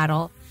doggy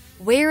paddle,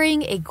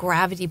 wearing a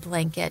gravity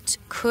blanket,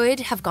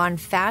 could have gone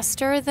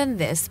faster than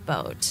this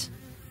boat.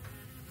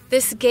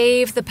 This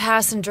gave the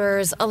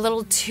passengers a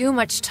little too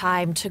much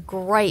time to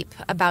gripe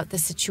about the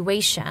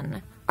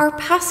situation. Our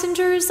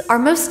passengers are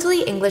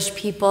mostly English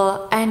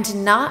people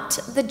and not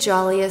the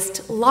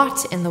jolliest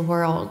lot in the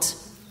world.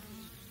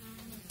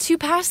 To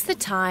pass the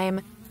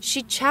time,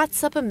 she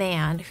chats up a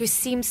man who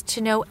seems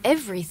to know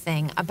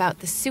everything about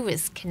the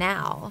Suez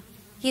Canal.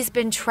 He's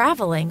been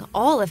traveling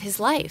all of his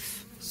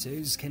life.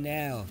 Suez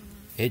Canal.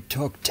 It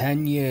took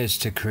 10 years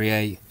to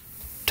create.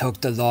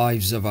 Took the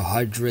lives of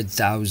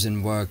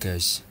 100,000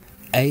 workers.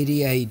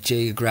 88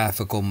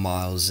 geographical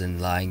miles in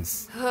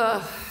length.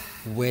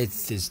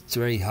 Width is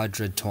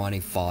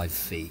 325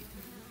 feet.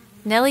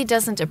 Nellie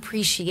doesn't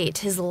appreciate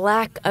his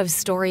lack of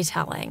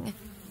storytelling.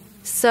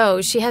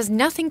 So she has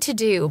nothing to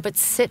do but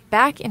sit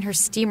back in her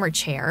steamer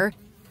chair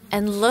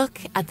and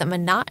look at the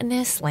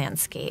monotonous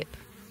landscape.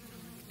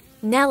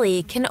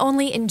 Nellie can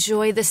only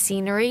enjoy the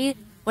scenery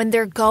when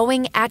they're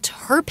going at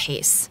her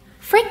pace.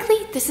 Frankly,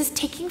 this is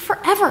taking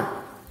forever.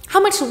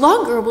 How much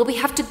longer will we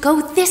have to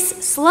go this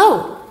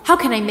slow? How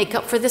can I make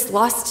up for this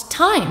lost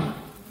time?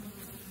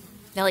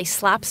 Nellie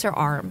slaps her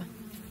arm.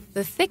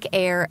 The thick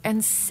air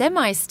and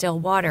semi-still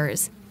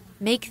waters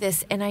make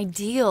this an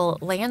ideal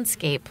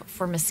landscape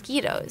for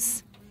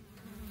mosquitoes.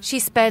 She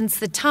spends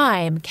the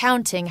time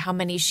counting how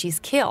many she's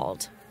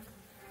killed.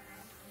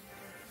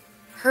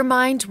 Her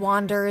mind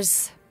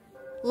wanders.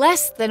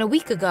 Less than a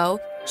week ago,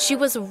 she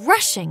was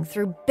rushing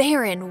through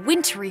barren,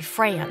 wintry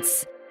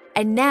France,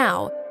 and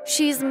now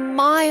she's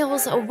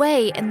miles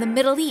away in the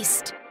Middle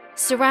East,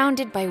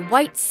 surrounded by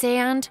white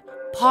sand,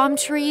 palm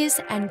trees,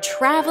 and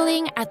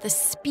traveling at the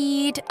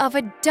speed of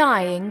a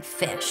dying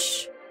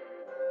fish.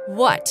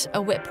 What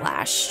a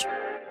whiplash.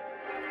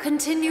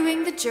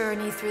 Continuing the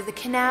journey through the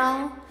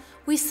canal,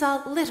 we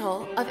saw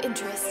little of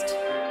interest.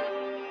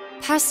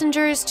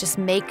 Passengers just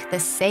make the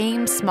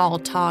same small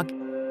talk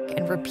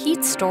and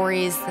repeat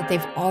stories that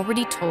they've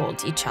already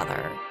told each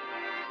other.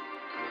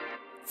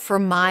 For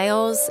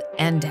miles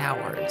and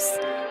hours,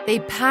 they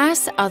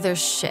pass other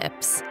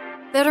ships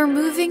that are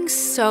moving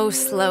so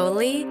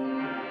slowly.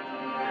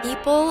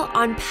 People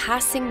on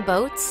passing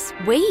boats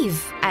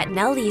wave at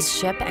Nellie's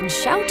ship and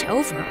shout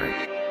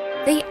over.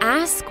 They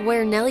ask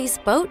where Nellie's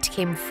boat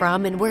came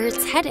from and where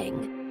it's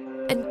heading.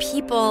 and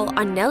people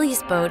on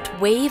Nellie's boat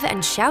wave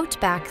and shout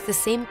back the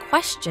same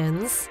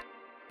questions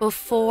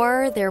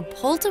before they're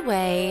pulled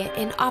away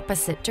in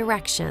opposite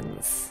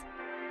directions.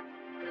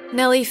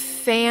 Nellie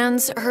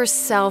fans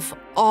herself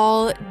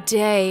all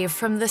day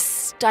from the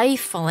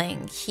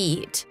stifling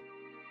heat.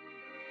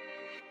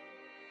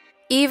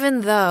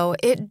 Even though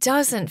it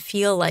doesn't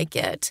feel like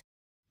it,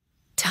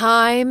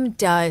 time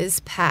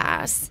does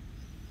pass.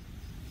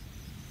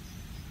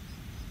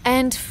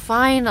 And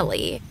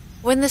finally,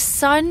 when the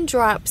sun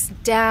drops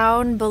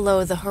down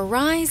below the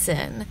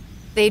horizon,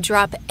 they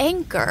drop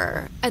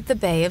anchor at the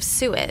Bay of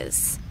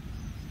Suez.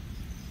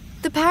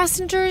 The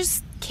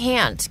passengers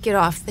can't get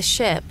off the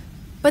ship,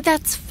 but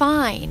that's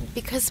fine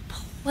because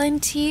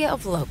plenty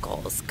of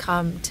locals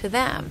come to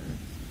them.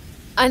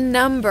 A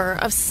number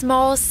of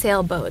small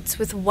sailboats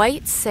with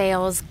white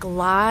sails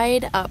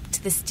glide up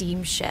to the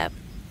steamship.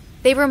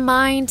 They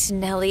remind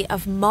Nellie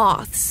of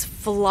moths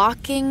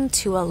flocking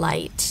to a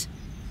light.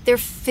 They're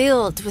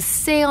filled with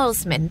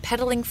salesmen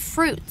peddling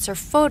fruits or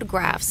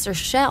photographs or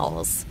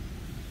shells.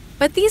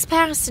 But these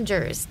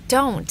passengers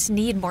don't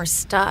need more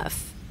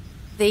stuff.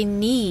 They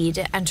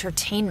need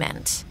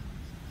entertainment.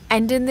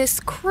 And in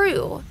this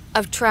crew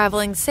of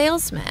traveling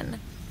salesmen,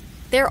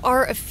 there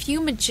are a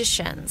few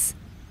magicians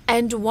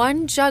and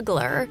one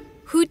juggler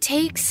who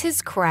takes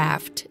his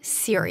craft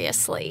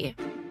seriously.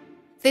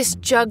 This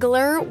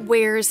juggler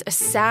wears a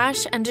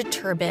sash and a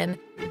turban,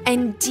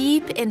 and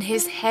deep in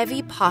his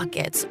heavy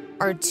pockets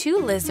are 2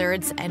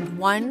 lizards and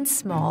 1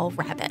 small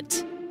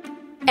rabbit.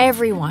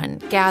 Everyone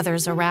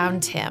gathers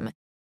around him.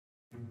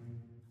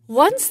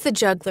 Once the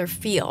juggler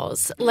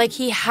feels like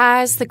he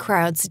has the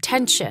crowd's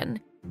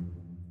attention,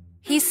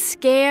 he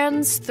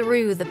scans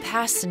through the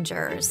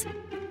passengers,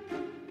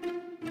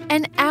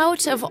 and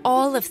out of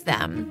all of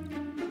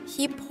them,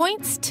 he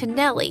points to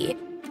Nellie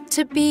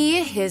to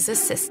be his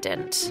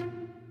assistant.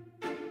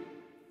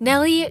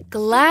 Nellie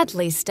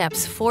gladly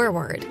steps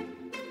forward.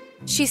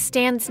 She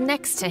stands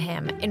next to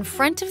him in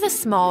front of the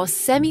small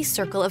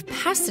semicircle of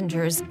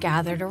passengers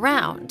gathered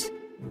around.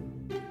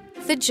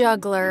 The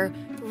juggler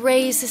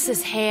raises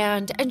his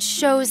hand and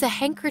shows a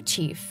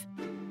handkerchief.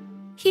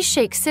 He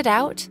shakes it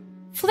out,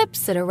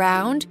 flips it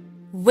around,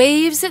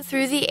 waves it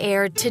through the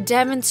air to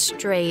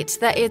demonstrate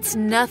that it's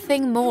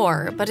nothing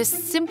more but a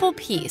simple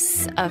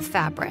piece of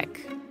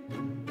fabric.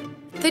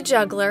 The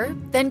juggler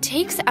then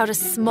takes out a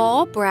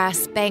small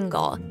brass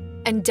bangle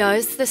and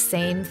does the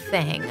same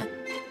thing.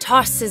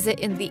 Tosses it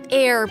in the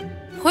air,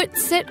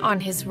 puts it on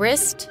his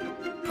wrist,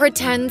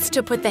 pretends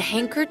to put the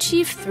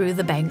handkerchief through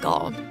the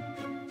bangle.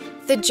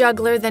 The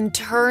juggler then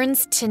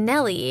turns to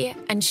Nellie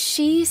and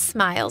she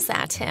smiles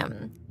at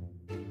him.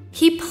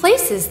 He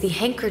places the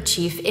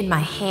handkerchief in my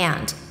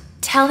hand,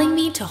 telling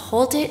me to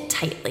hold it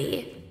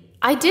tightly.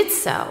 I did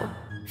so,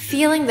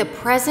 feeling the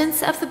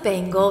presence of the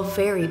bangle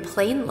very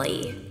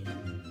plainly.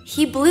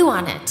 He blew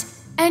on it,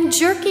 and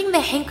jerking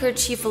the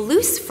handkerchief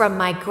loose from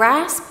my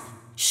grasp,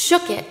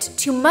 shook it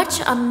to much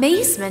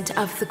amazement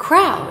of the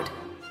crowd.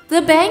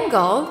 The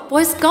bangle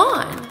was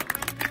gone.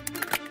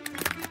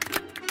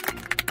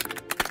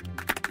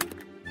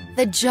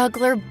 The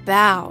juggler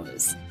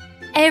bows.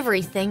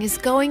 Everything is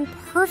going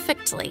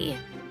perfectly.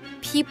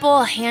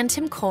 People hand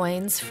him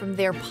coins from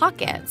their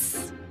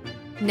pockets.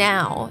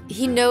 Now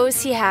he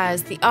knows he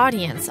has the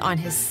audience on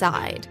his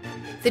side.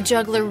 The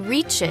juggler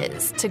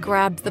reaches to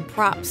grab the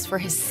props for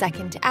his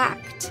second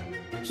act.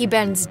 He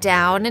bends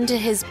down into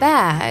his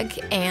bag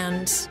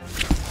and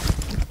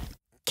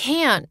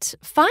can't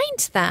find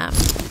them.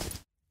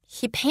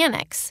 He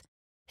panics.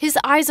 His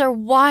eyes are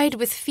wide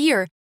with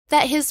fear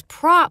that his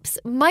props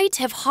might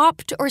have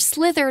hopped or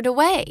slithered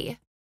away.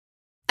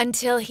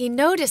 Until he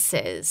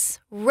notices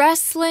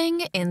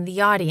wrestling in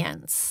the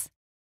audience.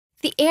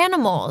 The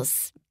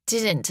animals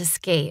didn't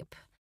escape.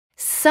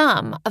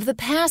 Some of the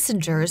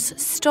passengers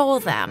stole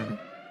them.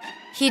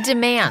 He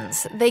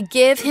demands they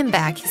give him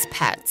back his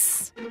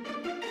pets.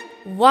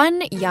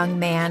 One young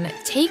man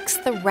takes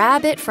the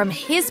rabbit from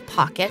his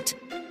pocket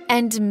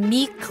and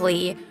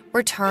meekly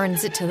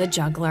returns it to the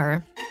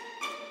juggler.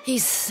 He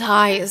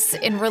sighs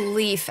in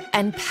relief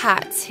and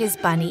pats his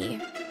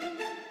bunny.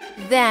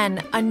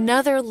 Then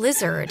another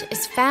lizard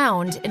is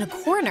found in a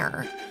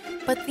corner,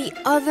 but the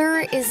other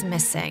is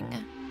missing.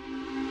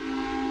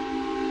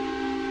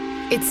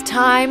 It's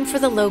time for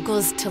the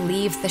locals to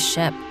leave the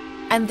ship,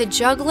 and the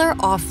juggler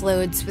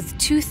offloads with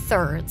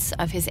 2/3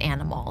 of his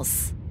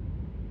animals.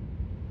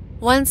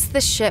 Once the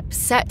ship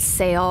sets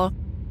sail,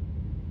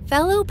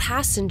 fellow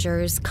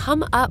passengers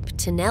come up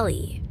to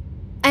Nellie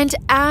and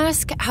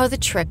ask how the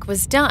trick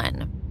was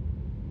done.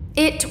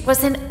 It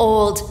was an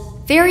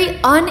old, very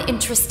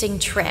uninteresting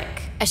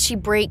trick, as she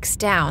breaks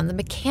down the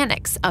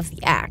mechanics of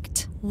the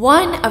act.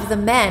 One of the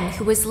men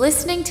who was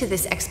listening to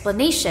this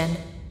explanation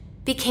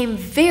became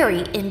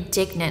very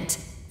indignant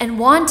and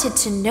wanted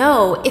to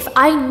know if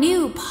I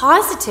knew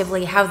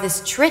positively how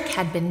this trick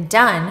had been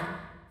done.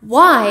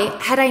 Why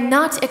had I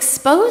not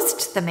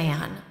exposed the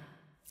man?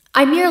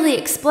 I merely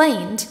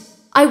explained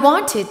I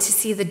wanted to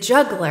see the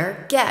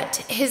juggler get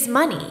his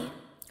money,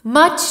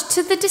 much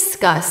to the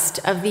disgust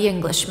of the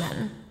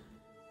Englishman.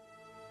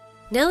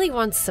 Nellie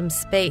wants some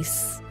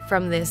space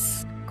from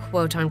this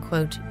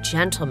quote-unquote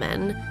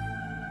gentleman.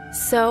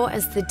 So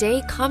as the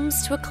day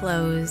comes to a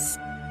close,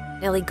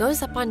 Nellie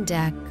goes up on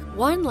deck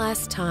one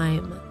last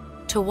time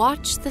to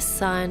watch the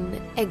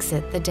sun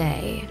exit the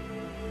day.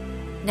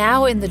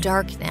 Now in the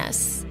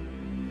darkness,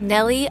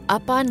 Nellie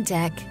up on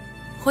deck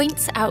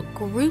points out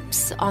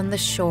groups on the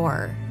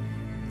shore.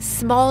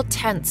 Small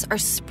tents are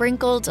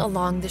sprinkled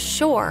along the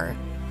shore.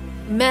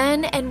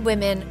 Men and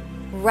women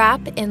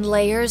wrap in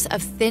layers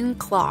of thin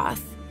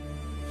cloth.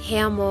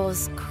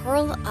 Camels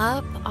curl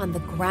up on the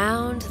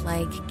ground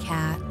like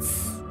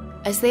cats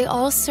as they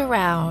all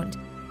surround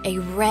a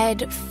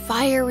red,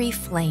 fiery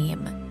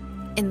flame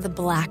in the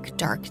black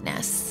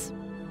darkness.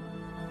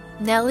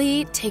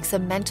 Nellie takes a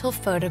mental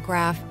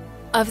photograph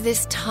of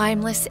this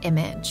timeless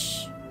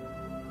image.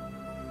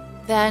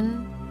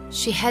 Then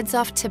she heads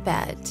off to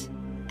bed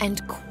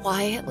and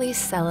quietly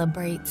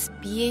celebrates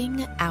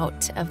being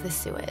out of the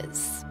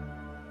Suez.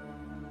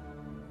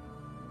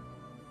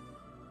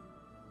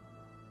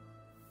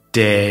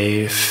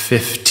 Day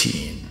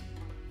 15,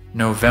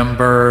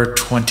 November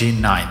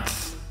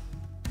 29th.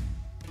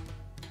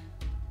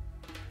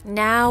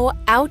 Now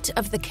out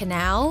of the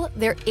canal,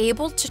 they're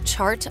able to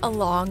chart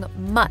along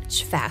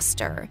much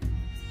faster.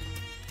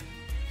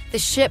 The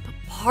ship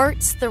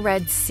parts the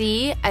Red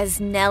Sea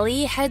as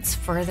Nellie heads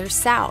further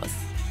south.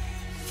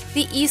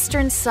 The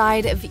eastern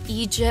side of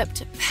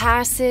Egypt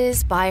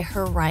passes by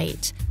her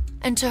right,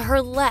 and to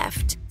her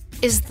left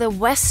is the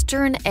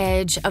western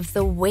edge of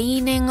the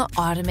waning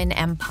Ottoman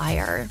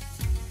Empire.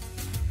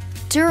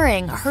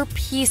 During her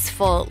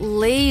peaceful,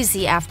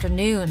 lazy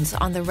afternoons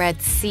on the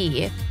Red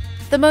Sea,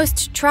 the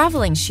most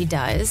traveling she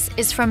does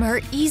is from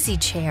her easy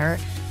chair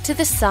to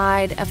the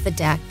side of the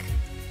deck.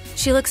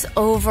 She looks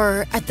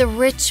over at the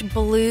rich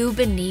blue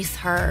beneath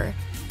her.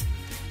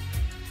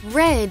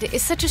 Red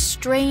is such a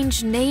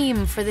strange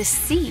name for the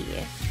sea.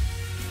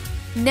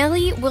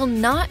 Nellie will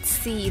not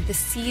see the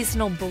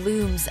seasonal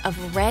blooms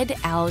of red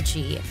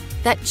algae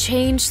that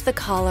change the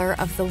color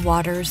of the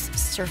water's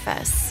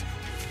surface.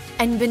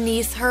 And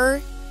beneath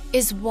her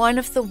is one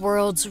of the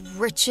world's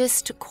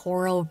richest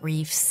coral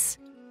reefs.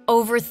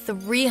 Over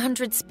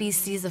 300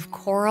 species of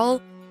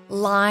coral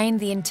line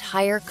the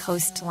entire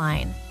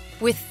coastline,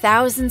 with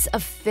thousands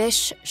of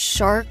fish,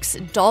 sharks,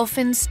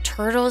 dolphins,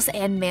 turtles,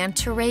 and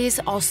manta rays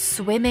all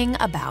swimming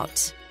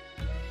about.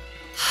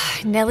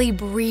 Nellie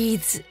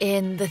breathes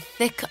in the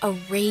thick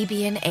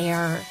Arabian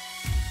air.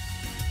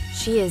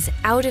 She is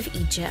out of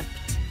Egypt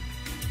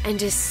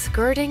and is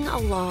skirting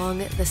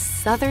along the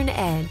southern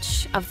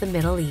edge of the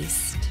Middle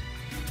East.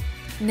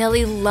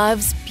 Nellie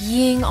loves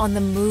being on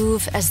the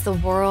move as the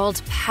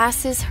world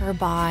passes her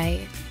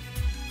by.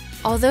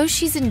 Although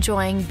she's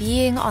enjoying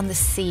being on the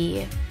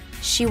sea,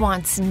 she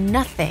wants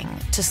nothing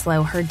to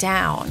slow her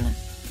down.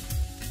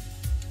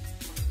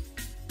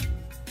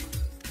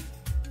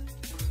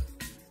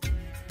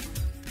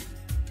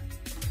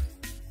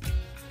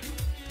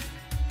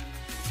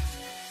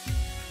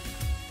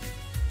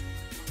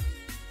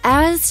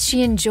 As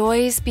she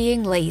enjoys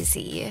being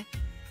lazy,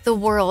 the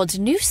World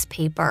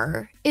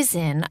newspaper is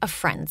in a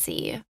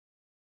frenzy.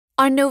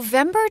 On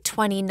November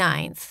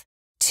 29th,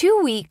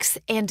 2 weeks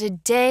and a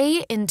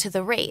day into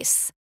the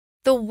race,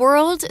 the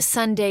World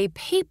Sunday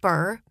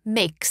paper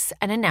makes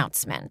an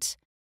announcement.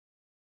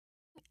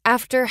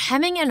 After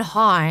hemming and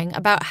hawing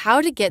about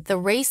how to get the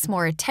race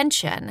more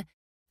attention,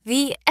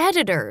 the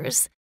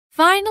editors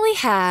finally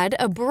had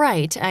a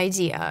bright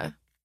idea.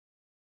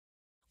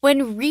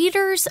 When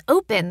readers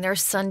open their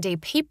Sunday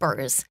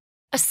papers,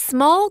 a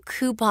small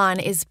coupon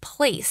is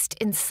placed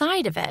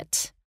inside of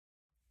it.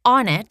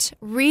 On it,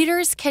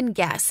 readers can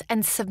guess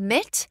and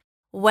submit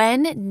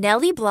when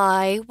Nellie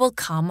Bly will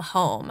come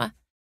home.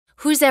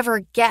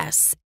 Whosever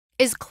guess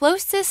is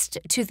closest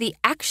to the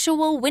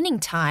actual winning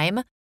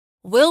time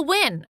will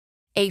win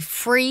a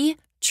free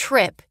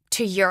trip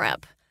to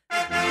Europe.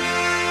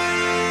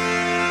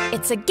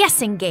 It's a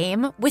guessing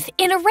game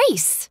within a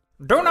race.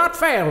 Do not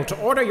fail to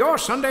order your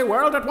Sunday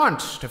World at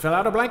once to fill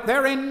out a blank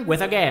therein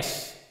with a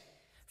guess.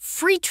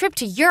 Free trip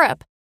to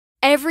Europe.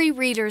 Every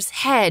reader's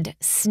head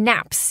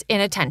snaps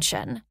in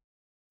attention.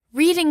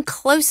 Reading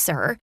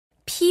closer,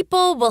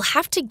 people will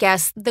have to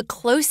guess the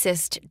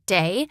closest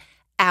day,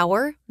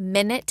 hour,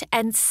 minute,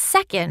 and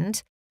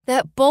second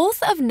that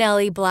both of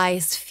Nellie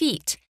Bly's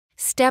feet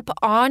step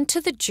onto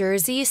the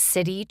Jersey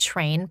City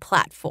train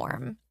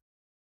platform.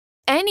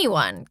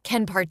 Anyone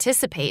can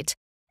participate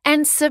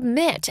and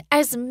submit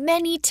as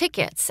many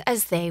tickets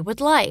as they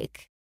would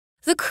like.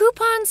 The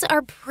coupons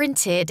are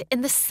printed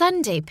in the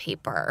Sunday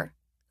paper,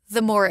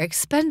 the more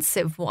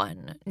expensive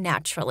one,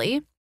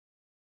 naturally.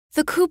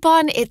 The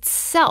coupon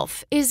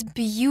itself is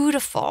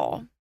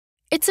beautiful.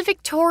 It's a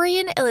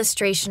Victorian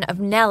illustration of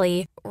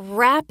Nellie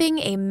wrapping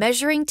a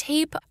measuring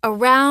tape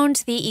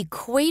around the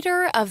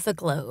equator of the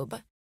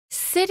globe,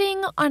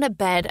 sitting on a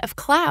bed of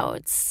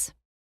clouds.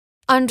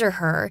 Under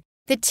her,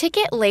 the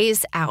ticket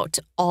lays out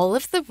all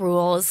of the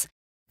rules,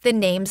 the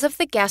names of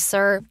the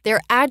guesser, their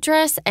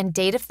address and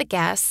date of the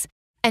guess,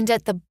 And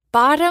at the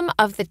bottom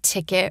of the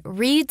ticket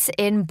reads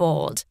in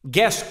bold,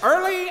 "Guess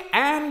early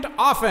and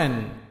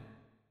often."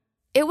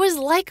 It was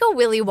like a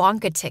Willy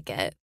Wonka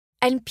ticket,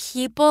 and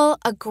people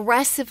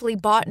aggressively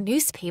bought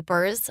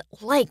newspapers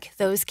like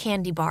those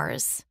candy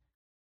bars.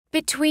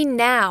 Between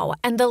now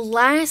and the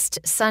last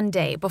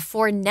Sunday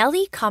before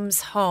Nellie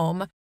comes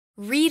home,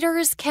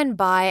 readers can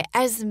buy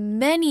as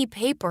many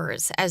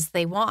papers as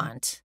they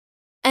want.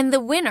 And the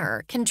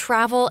winner can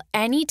travel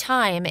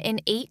anytime in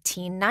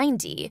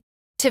 1890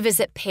 to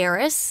visit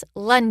Paris,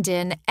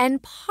 London,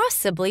 and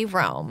possibly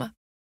Rome.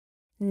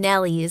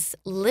 Nellie's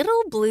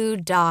little blue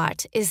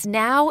dot is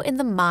now in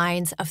the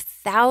minds of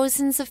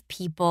thousands of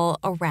people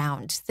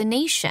around the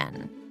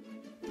nation.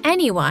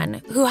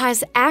 Anyone who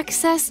has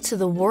access to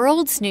the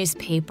world's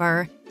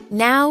newspaper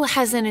now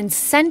has an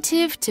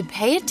incentive to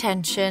pay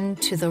attention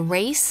to the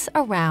race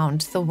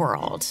around the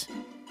world.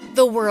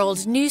 The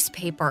world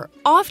newspaper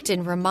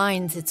often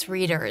reminds its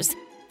readers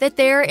that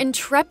their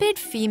intrepid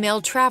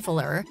female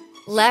traveler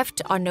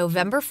left on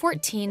November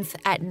 14th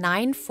at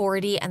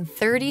 9:40 and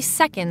 30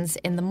 seconds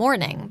in the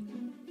morning.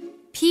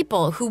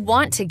 People who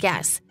want to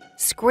guess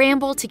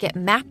scramble to get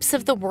maps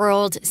of the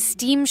world,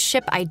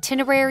 steamship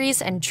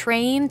itineraries, and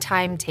train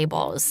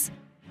timetables.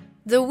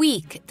 The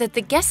week that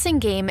the guessing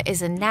game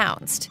is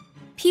announced,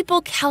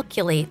 people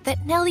calculate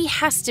that Nellie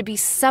has to be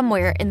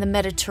somewhere in the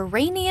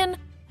Mediterranean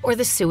or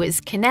the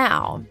Suez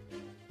Canal.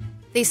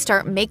 They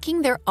start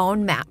making their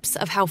own maps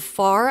of how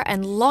far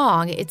and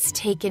long it's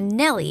taken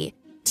Nellie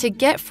to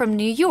get from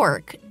New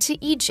York to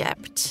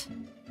Egypt.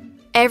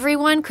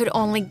 Everyone could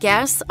only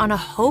guess on a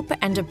hope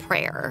and a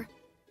prayer.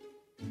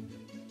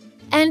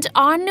 And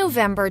on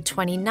November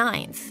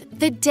 29th,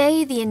 the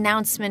day the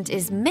announcement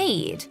is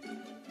made,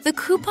 the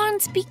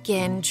coupons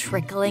begin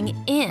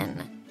trickling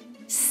in,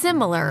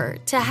 similar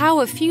to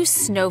how a few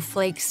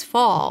snowflakes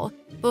fall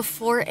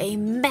before a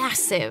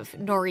massive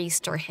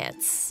nor'easter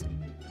hits.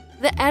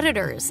 The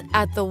editors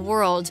at The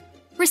World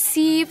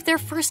receive their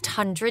first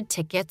 100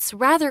 tickets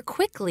rather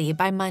quickly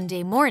by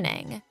Monday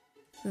morning,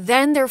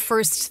 then their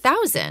first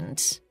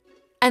 1,000,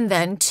 and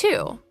then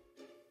 2.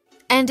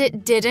 And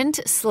it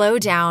didn't slow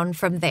down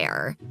from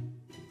there.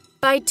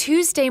 By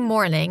Tuesday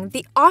morning,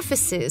 the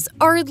offices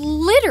are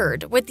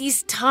littered with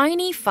these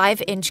tiny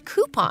 5-inch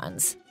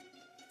coupons.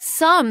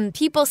 Some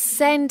people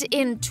send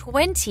in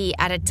 20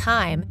 at a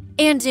time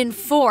and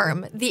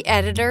inform the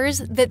editors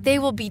that they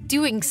will be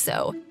doing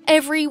so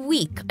every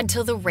week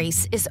until the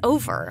race is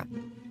over.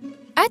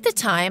 At the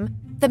time,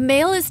 the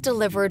mail is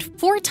delivered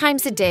 4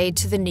 times a day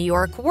to the New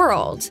York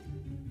World.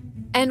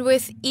 And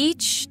with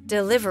each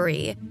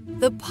delivery,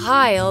 the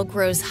pile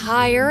grows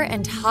higher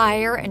and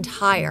higher and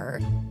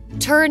higher,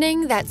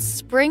 turning that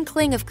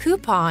sprinkling of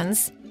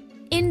coupons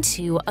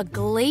into a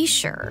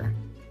glacier.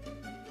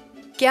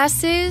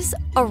 Guesses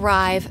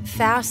arrive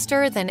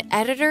faster than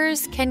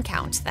editors can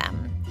count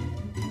them.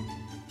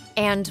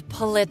 And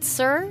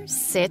Pulitzer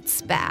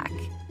sits back.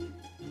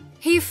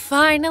 He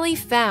finally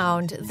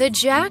found the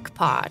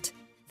jackpot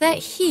that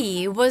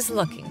he was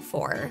looking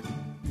for.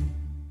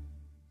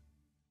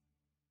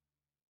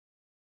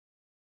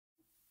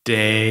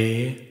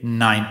 Day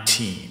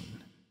 19,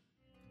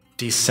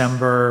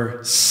 December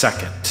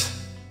 2nd.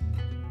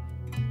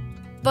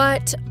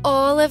 But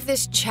all of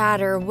this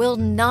chatter will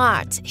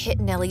not hit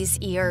Nellie's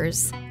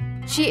ears.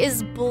 She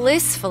is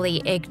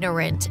blissfully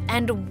ignorant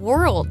and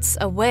worlds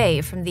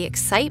away from the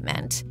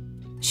excitement.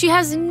 She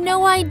has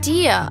no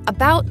idea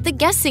about the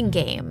guessing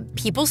game,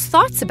 people's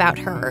thoughts about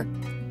her,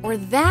 or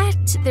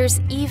that there's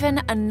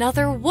even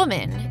another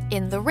woman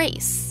in the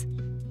race.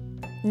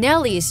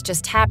 Nellie's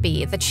just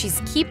happy that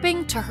she's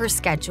keeping to her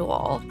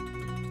schedule,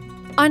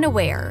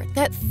 unaware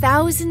that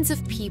thousands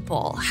of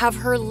people have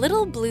her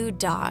little blue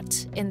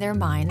dot in their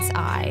mind's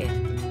eye.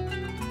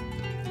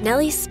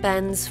 Nellie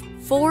spends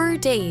 4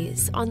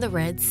 days on the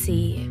Red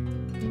Sea.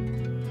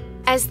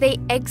 As they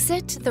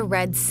exit the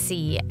Red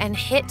Sea and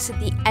hit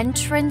the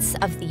entrance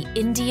of the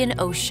Indian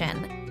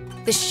Ocean,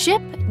 the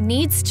ship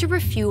needs to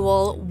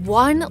refuel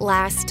one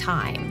last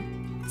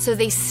time, so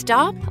they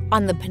stop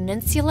on the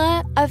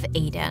peninsula of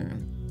Aden.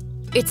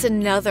 It's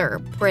another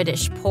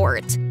British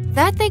port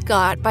that they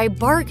got by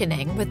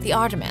bargaining with the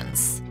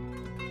Ottomans.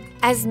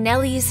 As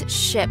Nellie's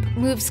ship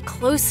moves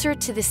closer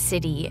to the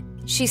city,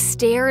 she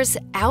stares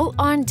out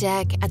on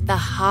deck at the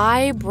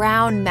high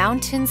brown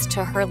mountains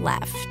to her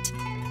left.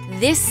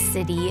 This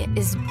city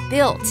is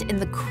built in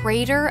the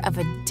crater of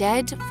a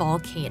dead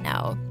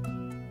volcano.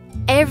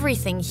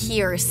 Everything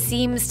here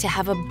seems to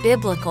have a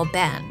biblical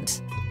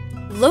bend.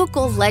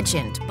 Local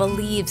legend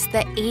believes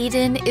that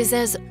Aden is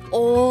as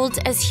old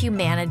as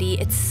humanity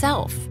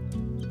itself.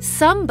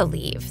 Some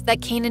believe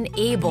that Cain and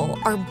Abel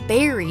are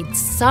buried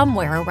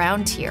somewhere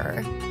around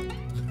here.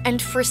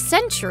 And for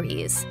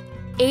centuries,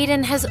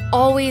 Aden has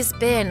always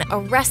been a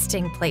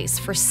resting place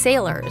for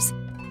sailors,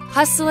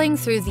 hustling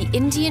through the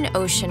Indian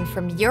Ocean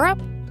from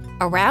Europe,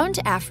 around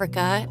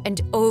Africa,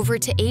 and over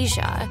to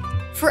Asia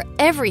for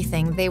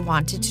everything they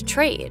wanted to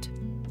trade.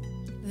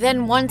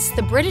 Then once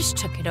the British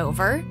took it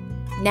over,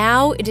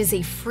 now it is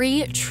a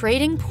free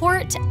trading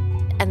port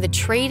and the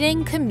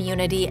trading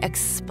community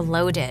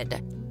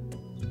exploded.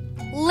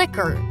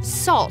 Liquor,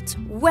 salt,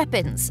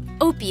 weapons,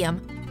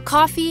 opium,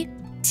 coffee,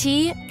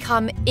 tea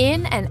come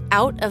in and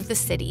out of the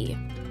city.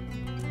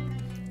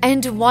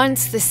 And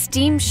once the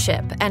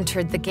steamship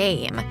entered the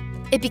game,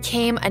 it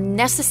became a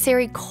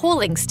necessary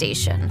coaling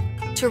station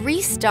to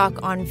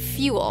restock on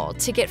fuel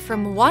to get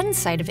from one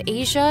side of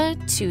Asia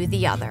to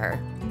the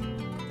other.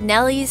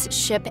 Nellie's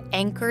ship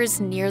anchors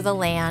near the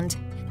land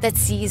that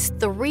sees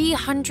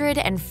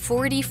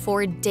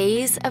 344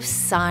 days of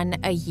sun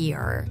a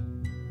year.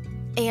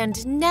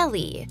 And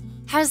Nellie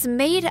has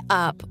made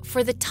up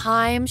for the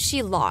time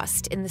she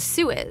lost in the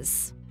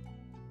Suez.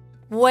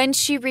 When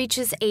she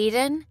reaches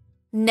Aden,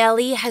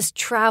 Nellie has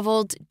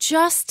traveled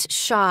just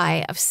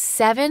shy of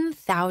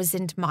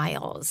 7,000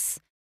 miles.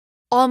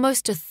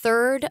 Almost a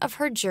third of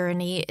her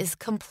journey is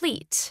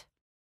complete.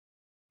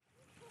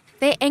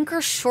 They anchor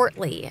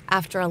shortly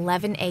after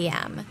 11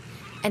 a.m.,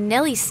 and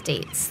Nellie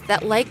states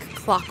that, like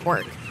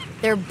clockwork,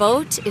 their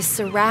boat is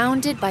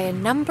surrounded by a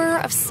number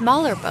of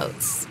smaller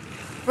boats,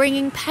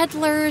 bringing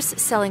peddlers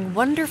selling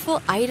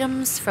wonderful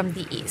items from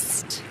the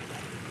East.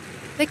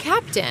 The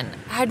captain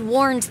had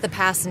warned the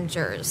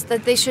passengers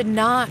that they should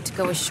not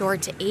go ashore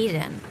to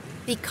Aden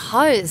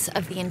because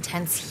of the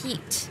intense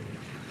heat,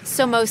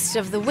 so most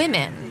of the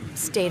women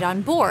stayed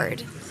on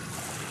board.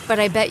 But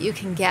I bet you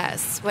can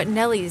guess what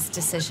Nellie's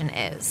decision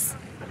is.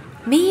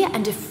 Me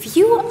and a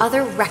few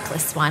other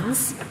reckless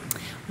ones.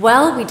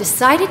 Well, we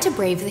decided to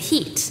brave the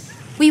heat.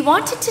 We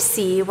wanted to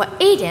see what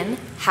Aden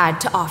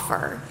had to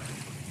offer.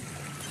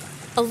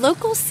 A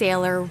local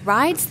sailor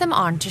rides them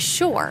onto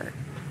shore.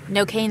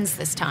 No canes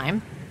this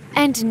time.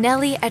 And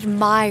Nellie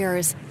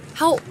admires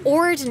how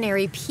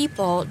ordinary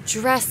people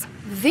dress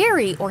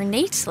very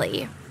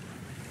ornately.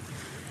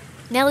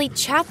 Nellie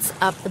chats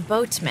up the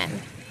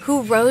boatman,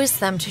 who rows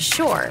them to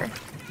shore.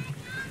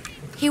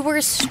 He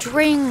wears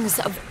strings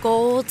of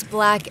gold,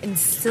 black, and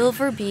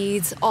silver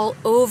beads all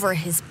over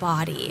his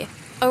body.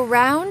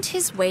 Around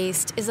his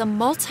waist is a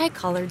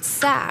multicolored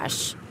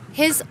sash.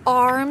 His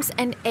arms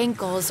and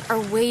ankles are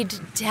weighed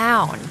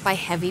down by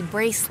heavy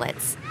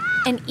bracelets,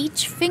 and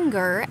each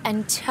finger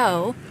and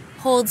toe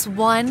holds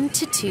 1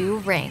 to 2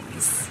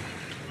 rings.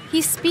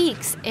 He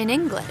speaks in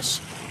English,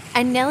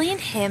 and Nellie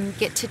and him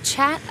get to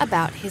chat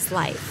about his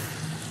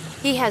life.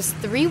 He has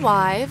 3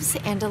 wives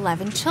and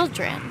 11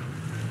 children,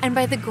 and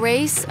by the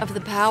grace of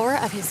the power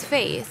of his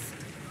faith,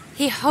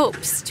 he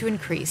hopes to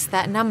increase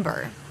that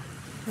number.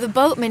 The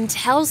boatman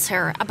tells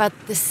her about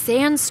the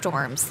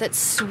sandstorms that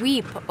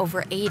sweep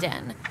over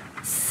Aden,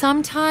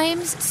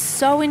 sometimes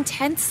so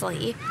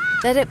intensely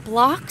that it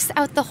blocks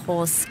out the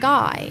whole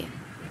sky.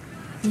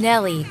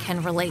 Nellie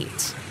can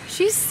relate.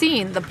 She's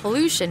seen the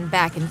pollution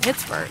back in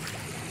Pittsburgh.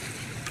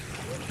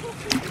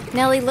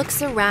 Nellie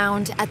looks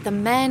around at the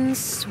men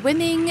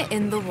swimming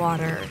in the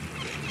water.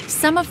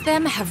 Some of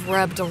them have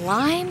rubbed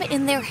lime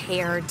in their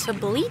hair to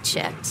bleach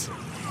it.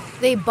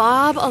 They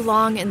bob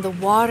along in the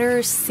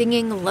water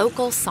singing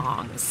local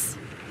songs.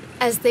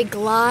 As they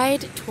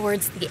glide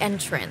towards the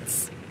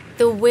entrance,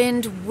 the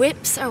wind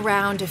whips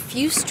around a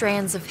few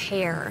strands of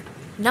hair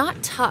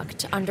not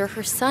tucked under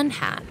her sun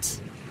hat.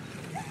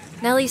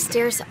 Nellie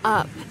stares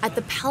up at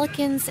the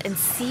pelicans and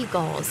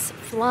seagulls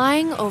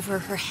flying over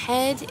her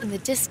head in the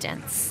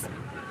distance.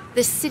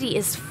 The city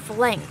is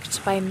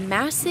flanked by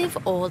massive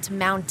old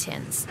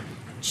mountains,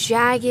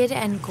 jagged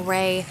and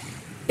gray,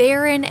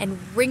 barren and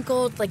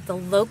wrinkled like the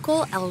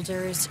local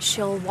elders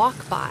she'll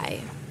walk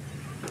by.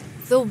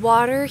 The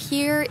water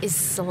here is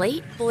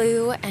slate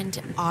blue and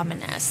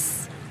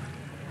ominous.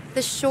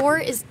 The shore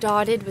is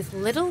dotted with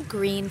little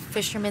green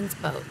fishermen's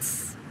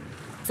boats.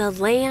 The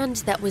land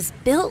that was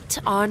built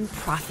on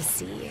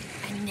prophecy,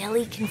 and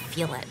Nellie can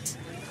feel it.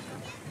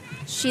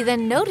 She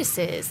then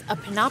notices a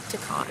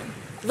panopticon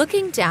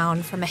looking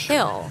down from a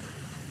hill.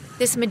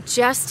 This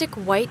majestic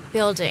white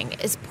building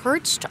is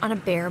perched on a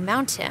bare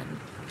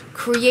mountain,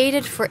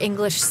 created for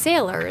English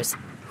sailors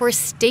who are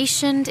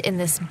stationed in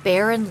this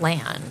barren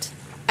land.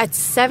 At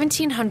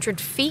 1,700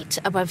 feet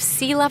above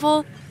sea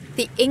level,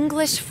 the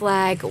English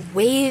flag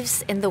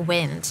waves in the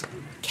wind,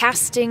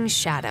 casting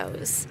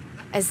shadows,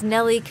 as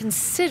Nellie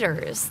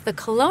considers the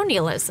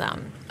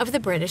colonialism of the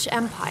British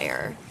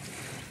Empire.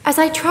 As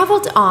I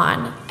traveled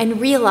on and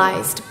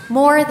realized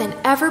more than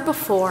ever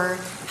before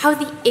how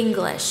the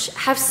English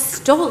have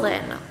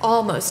stolen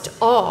almost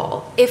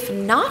all, if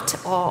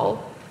not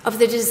all, of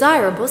the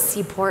desirable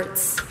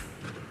seaports.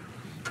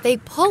 They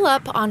pull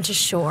up onto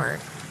shore,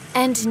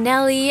 and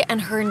Nellie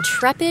and her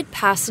intrepid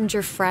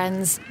passenger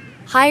friends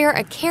hire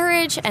a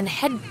carriage and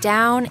head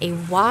down a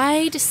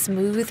wide,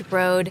 smooth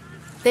road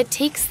that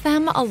takes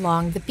them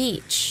along the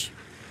beach.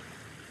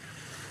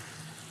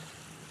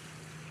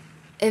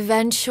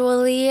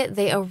 Eventually,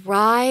 they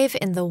arrive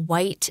in the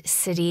White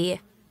City.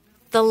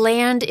 The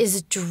land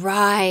is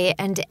dry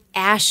and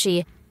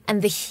ashy,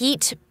 and the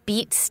heat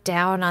beats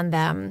down on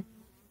them.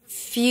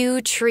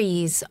 Few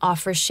trees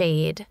offer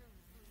shade.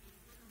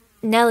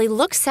 Nellie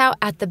looks out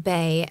at the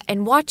bay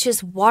and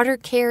watches water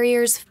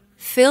carriers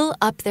fill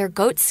up their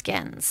goat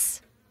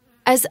skins.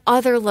 As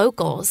other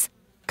locals,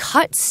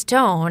 cut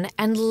stone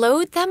and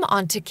load them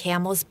onto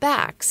camels'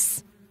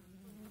 backs.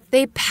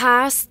 They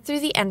pass through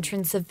the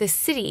entrance of the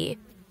city,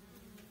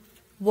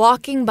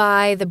 walking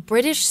by the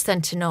British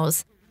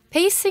sentinels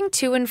pacing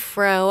to and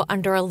fro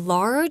under a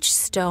large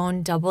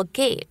stone double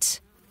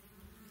gate.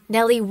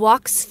 Nellie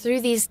walks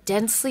through these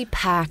densely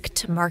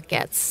packed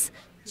markets.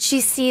 She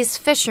sees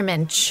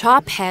fishermen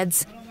chop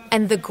heads,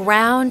 and the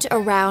ground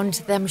around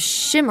them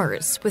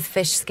shimmers with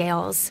fish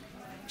scales.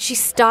 She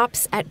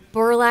stops at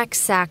burlap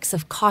sacks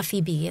of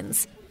coffee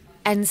beans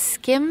and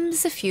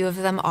skims a few of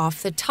them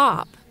off the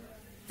top.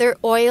 Their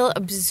oil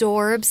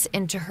absorbs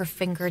into her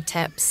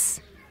fingertips.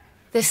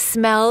 The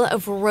smell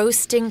of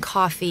roasting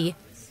coffee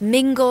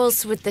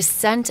mingles with the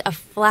scent of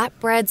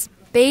flatbreads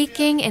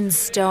baking in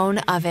stone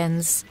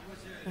ovens,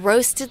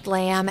 roasted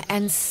lamb,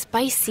 and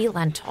spicy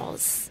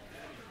lentils.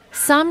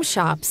 Some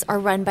shops are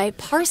run by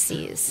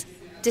Parsis,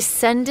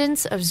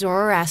 descendants of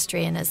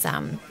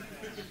Zoroastrianism.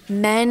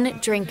 Men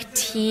drink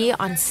tea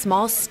on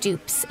small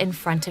stoops in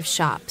front of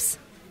shops,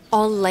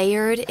 all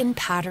layered in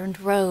patterned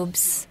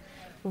robes.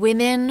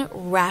 Women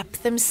wrap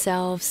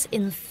themselves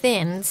in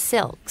thin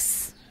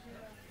silks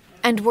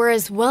and were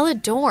as well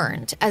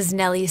adorned as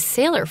Nellie's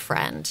sailor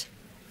friend.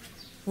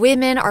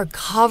 Women are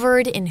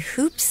covered in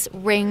hoops,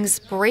 rings,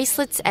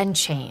 bracelets, and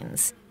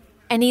chains.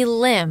 Any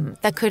limb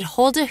that could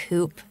hold a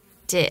hoop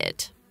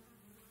did.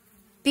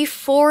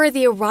 Before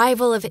the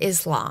arrival of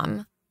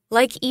Islam,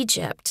 like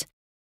Egypt,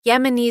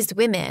 Yemenese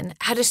women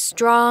had a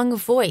strong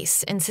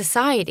voice in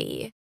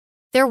society.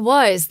 There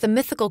was the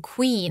mythical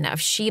queen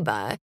of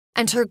Sheba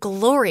and her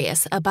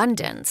glorious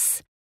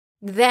abundance.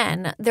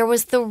 Then there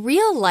was the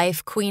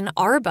real-life Queen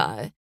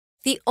Arba,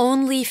 the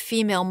only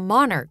female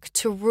monarch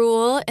to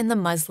rule in the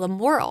Muslim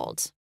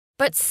world.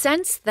 But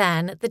since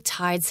then, the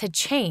tides had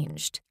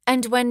changed,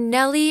 and when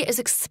Nellie is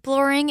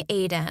exploring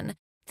Aden,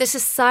 the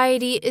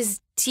society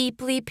is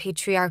deeply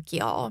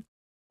patriarchal,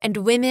 and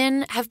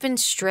women have been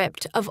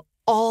stripped of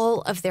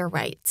all of their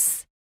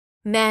rights.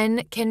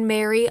 Men can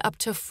marry up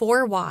to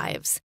 4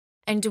 wives,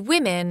 and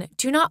women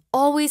do not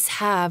always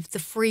have the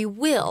free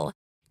will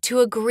to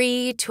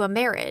agree to a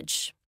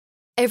marriage.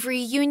 Every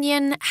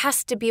union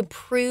has to be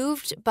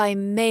approved by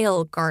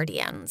male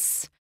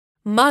guardians.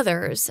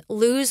 Mothers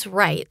lose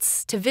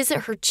rights to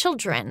visit her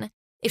children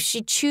if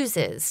she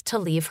chooses to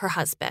leave her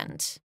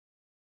husband.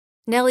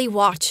 Nellie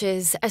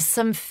watches as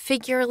some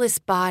figureless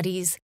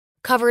bodies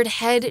covered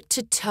head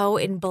to toe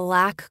in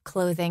black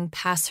clothing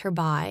pass her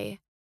by.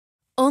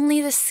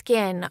 Only the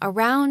skin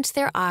around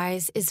their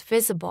eyes is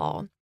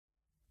visible.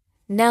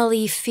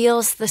 Nellie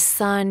feels the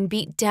sun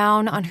beat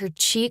down on her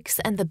cheeks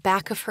and the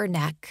back of her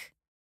neck.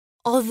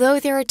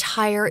 Although their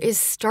attire is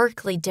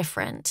starkly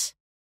different,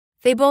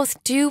 they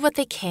both do what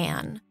they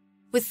can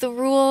with the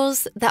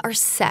rules that are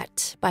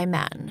set by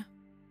men.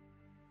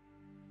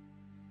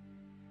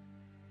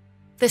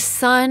 The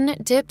sun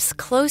dips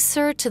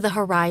closer to the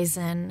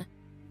horizon,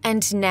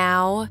 and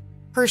now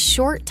her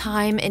short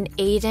time in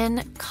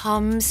Aden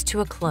comes to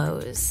a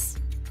close.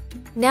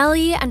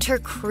 Nellie and her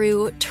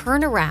crew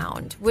turn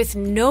around with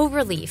no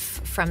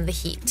relief from the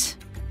heat.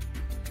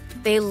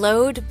 They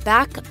load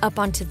back up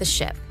onto the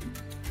ship.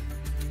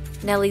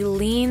 Nellie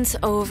leans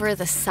over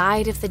the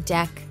side of the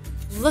deck,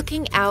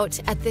 looking out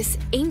at this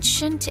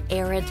ancient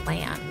arid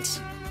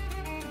land.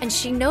 And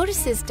she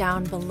notices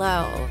down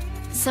below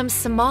some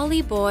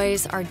Somali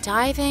boys are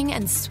diving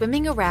and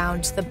swimming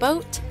around the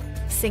boat,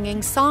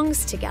 singing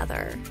songs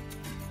together.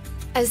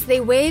 As they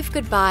wave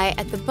goodbye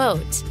at the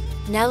boat,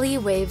 Nellie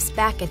waves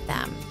back at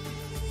them.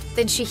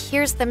 Then she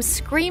hears them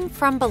scream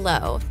from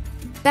below,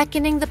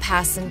 beckoning the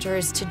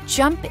passengers to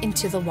jump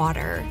into the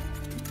water,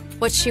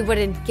 what she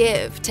wouldn't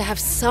give to have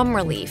some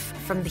relief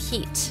from the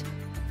heat.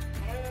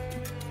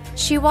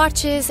 She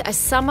watches as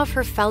some of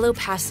her fellow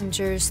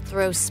passengers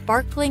throw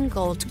sparkling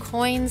gold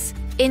coins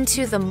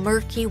into the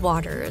murky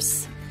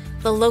waters.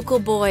 The local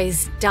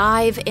boys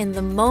dive in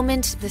the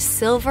moment the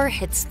silver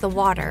hits the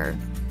water.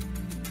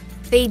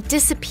 They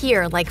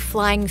disappear like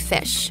flying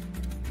fish,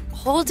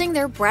 holding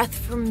their breath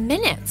for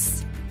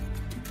minutes.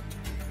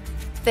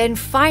 Then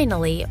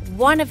finally,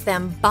 one of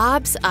them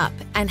bobs up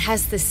and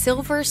has the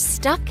silver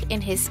stuck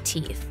in his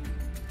teeth,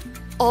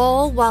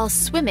 all while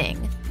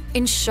swimming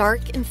in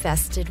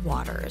shark-infested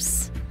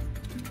waters.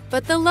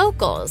 But the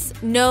locals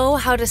know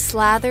how to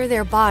slather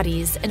their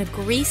bodies in a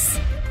grease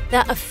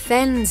that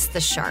offends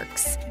the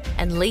sharks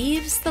and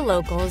leaves the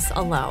locals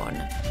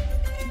alone.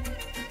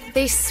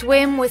 They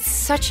swim with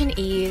such an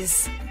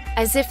ease,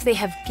 as if they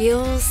have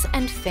gills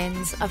and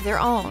fins of their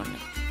own.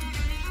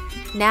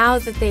 Now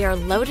that they are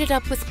loaded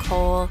up with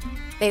coal,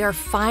 they are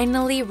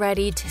finally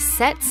ready to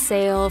set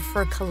sail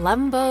for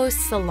Colombo,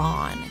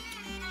 Ceylon.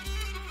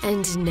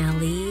 And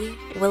Nellie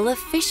will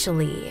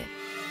officially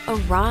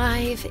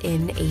arrive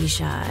in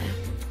Asia.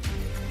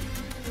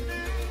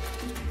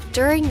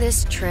 During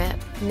this trip,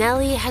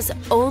 Nellie has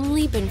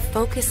only been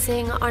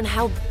focusing on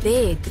how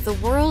big the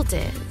world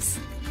is.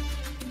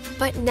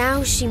 But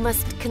now she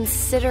must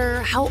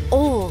consider how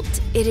old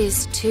it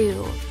is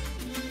too,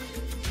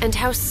 and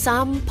how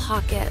some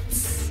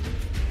pockets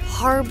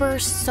harbor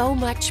so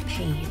much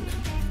pain.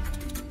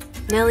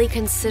 Nellie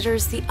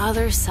considers the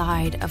other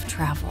side of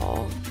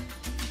travel.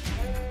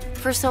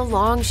 For so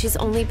long, she's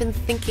only been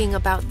thinking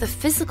about the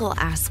physical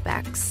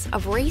aspects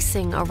of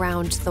racing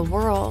around the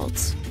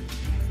world.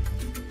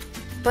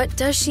 But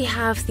does she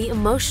have the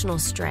emotional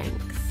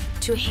strength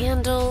to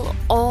handle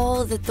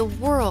all that the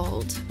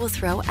world will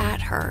throw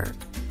at her?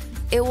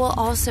 It will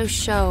also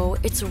show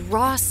its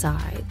raw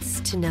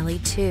sides to Nellie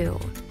too.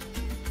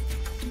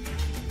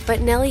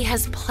 But Nellie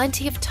has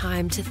plenty of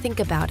time to think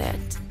about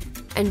it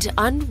and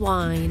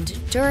unwind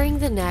during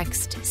the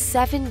next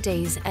 7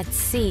 days at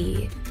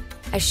sea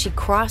as she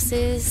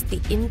crosses the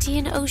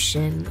Indian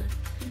Ocean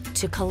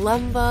to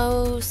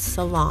Colombo,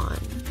 Ceylon.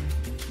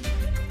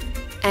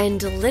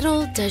 And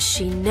little does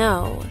she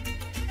know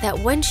that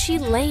when she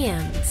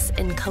lands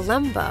in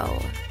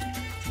Colombo,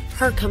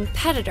 her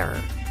competitor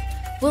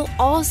will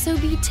also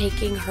be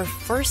taking her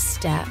first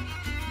step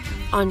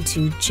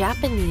onto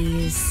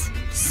Japanese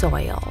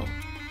soil.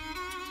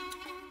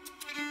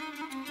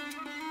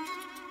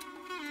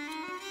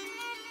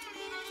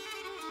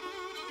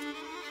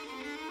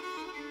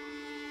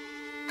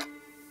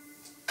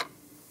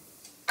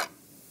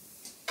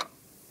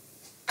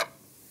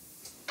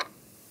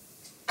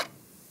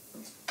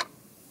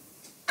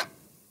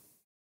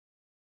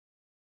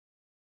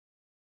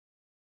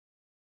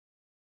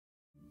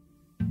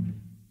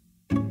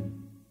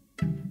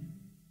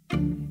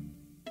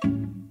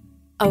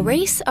 A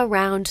Race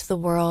Around the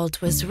World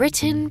was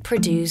written,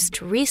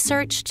 produced,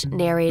 researched,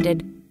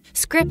 narrated,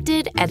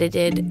 scripted,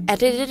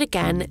 edited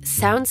again,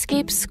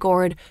 soundscape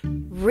scored,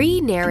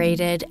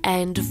 re-narrated,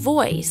 and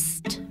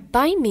voiced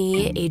by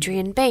me,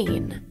 Adrien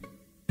Behn.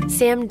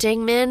 Sam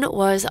Dingman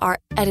was our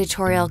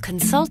editorial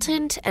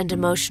consultant and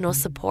emotional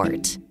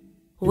support.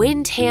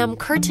 Windham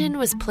Curtin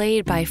was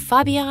played by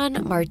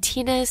Fabian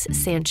Martinez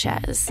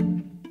Sanchez.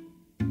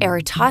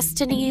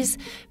 Eratosthenes,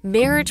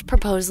 Marriage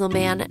Proposal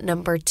Man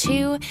number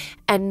 2,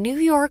 and New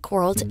York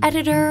World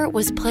Editor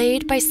was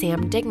played by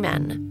Sam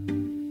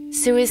Dingman.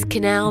 Suez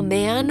Canal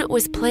Man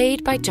was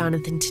played by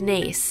Jonathan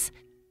Tenace.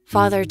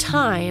 Father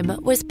Time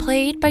was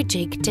played by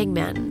Jake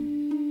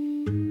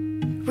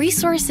Dingman.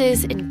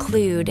 Resources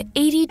include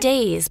 80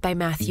 Days by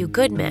Matthew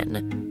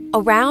Goodman,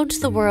 Around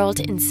the World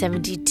in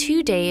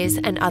 72 Days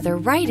and Other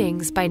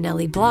Writings by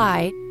Nellie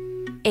Bly,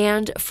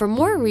 and for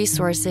more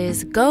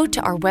resources, go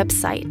to our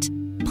website.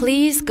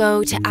 Please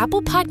go to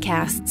Apple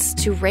Podcasts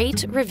to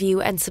rate, review,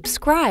 and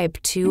subscribe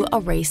to A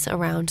Race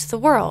Around the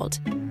World.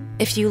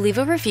 If you leave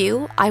a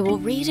review, I will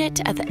read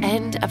it at the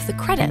end of the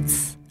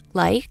credits,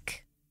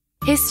 like,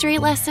 History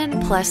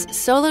lesson plus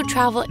solo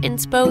travel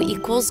inspo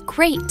equals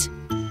great.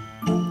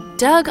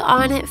 Doug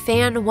On It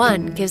Fan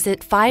 1 gives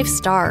it 5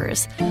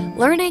 stars.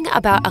 Learning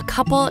about a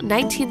couple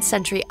 19th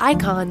century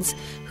icons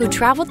who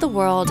traveled the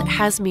world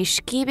has me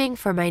scheming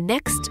for my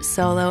next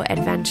solo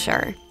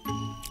adventure.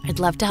 I'd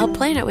love to help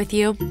plan it with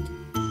you.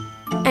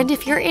 And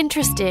if you're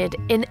interested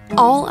in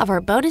all of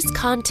our bonus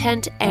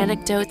content,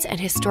 anecdotes,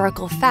 and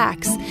historical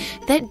facts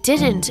that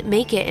didn't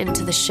make it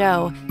into the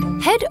show,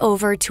 head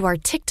over to our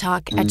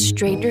TikTok at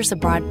Strangers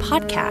Abroad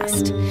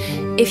Podcast.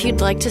 If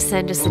you'd like to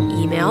send us an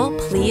email,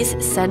 please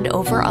send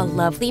over a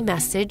lovely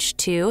message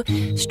to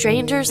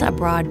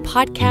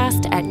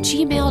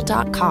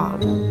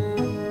strangersabroadpodcast@gmail.com.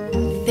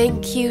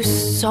 Thank you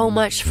so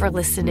much for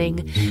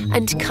listening,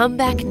 and come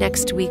back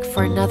next week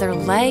for another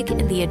leg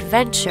in the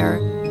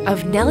adventure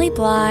of Nellie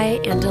Bly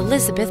and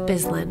Elizabeth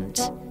Bisland.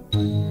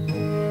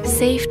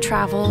 Safe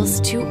travels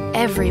to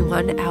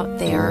everyone out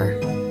there.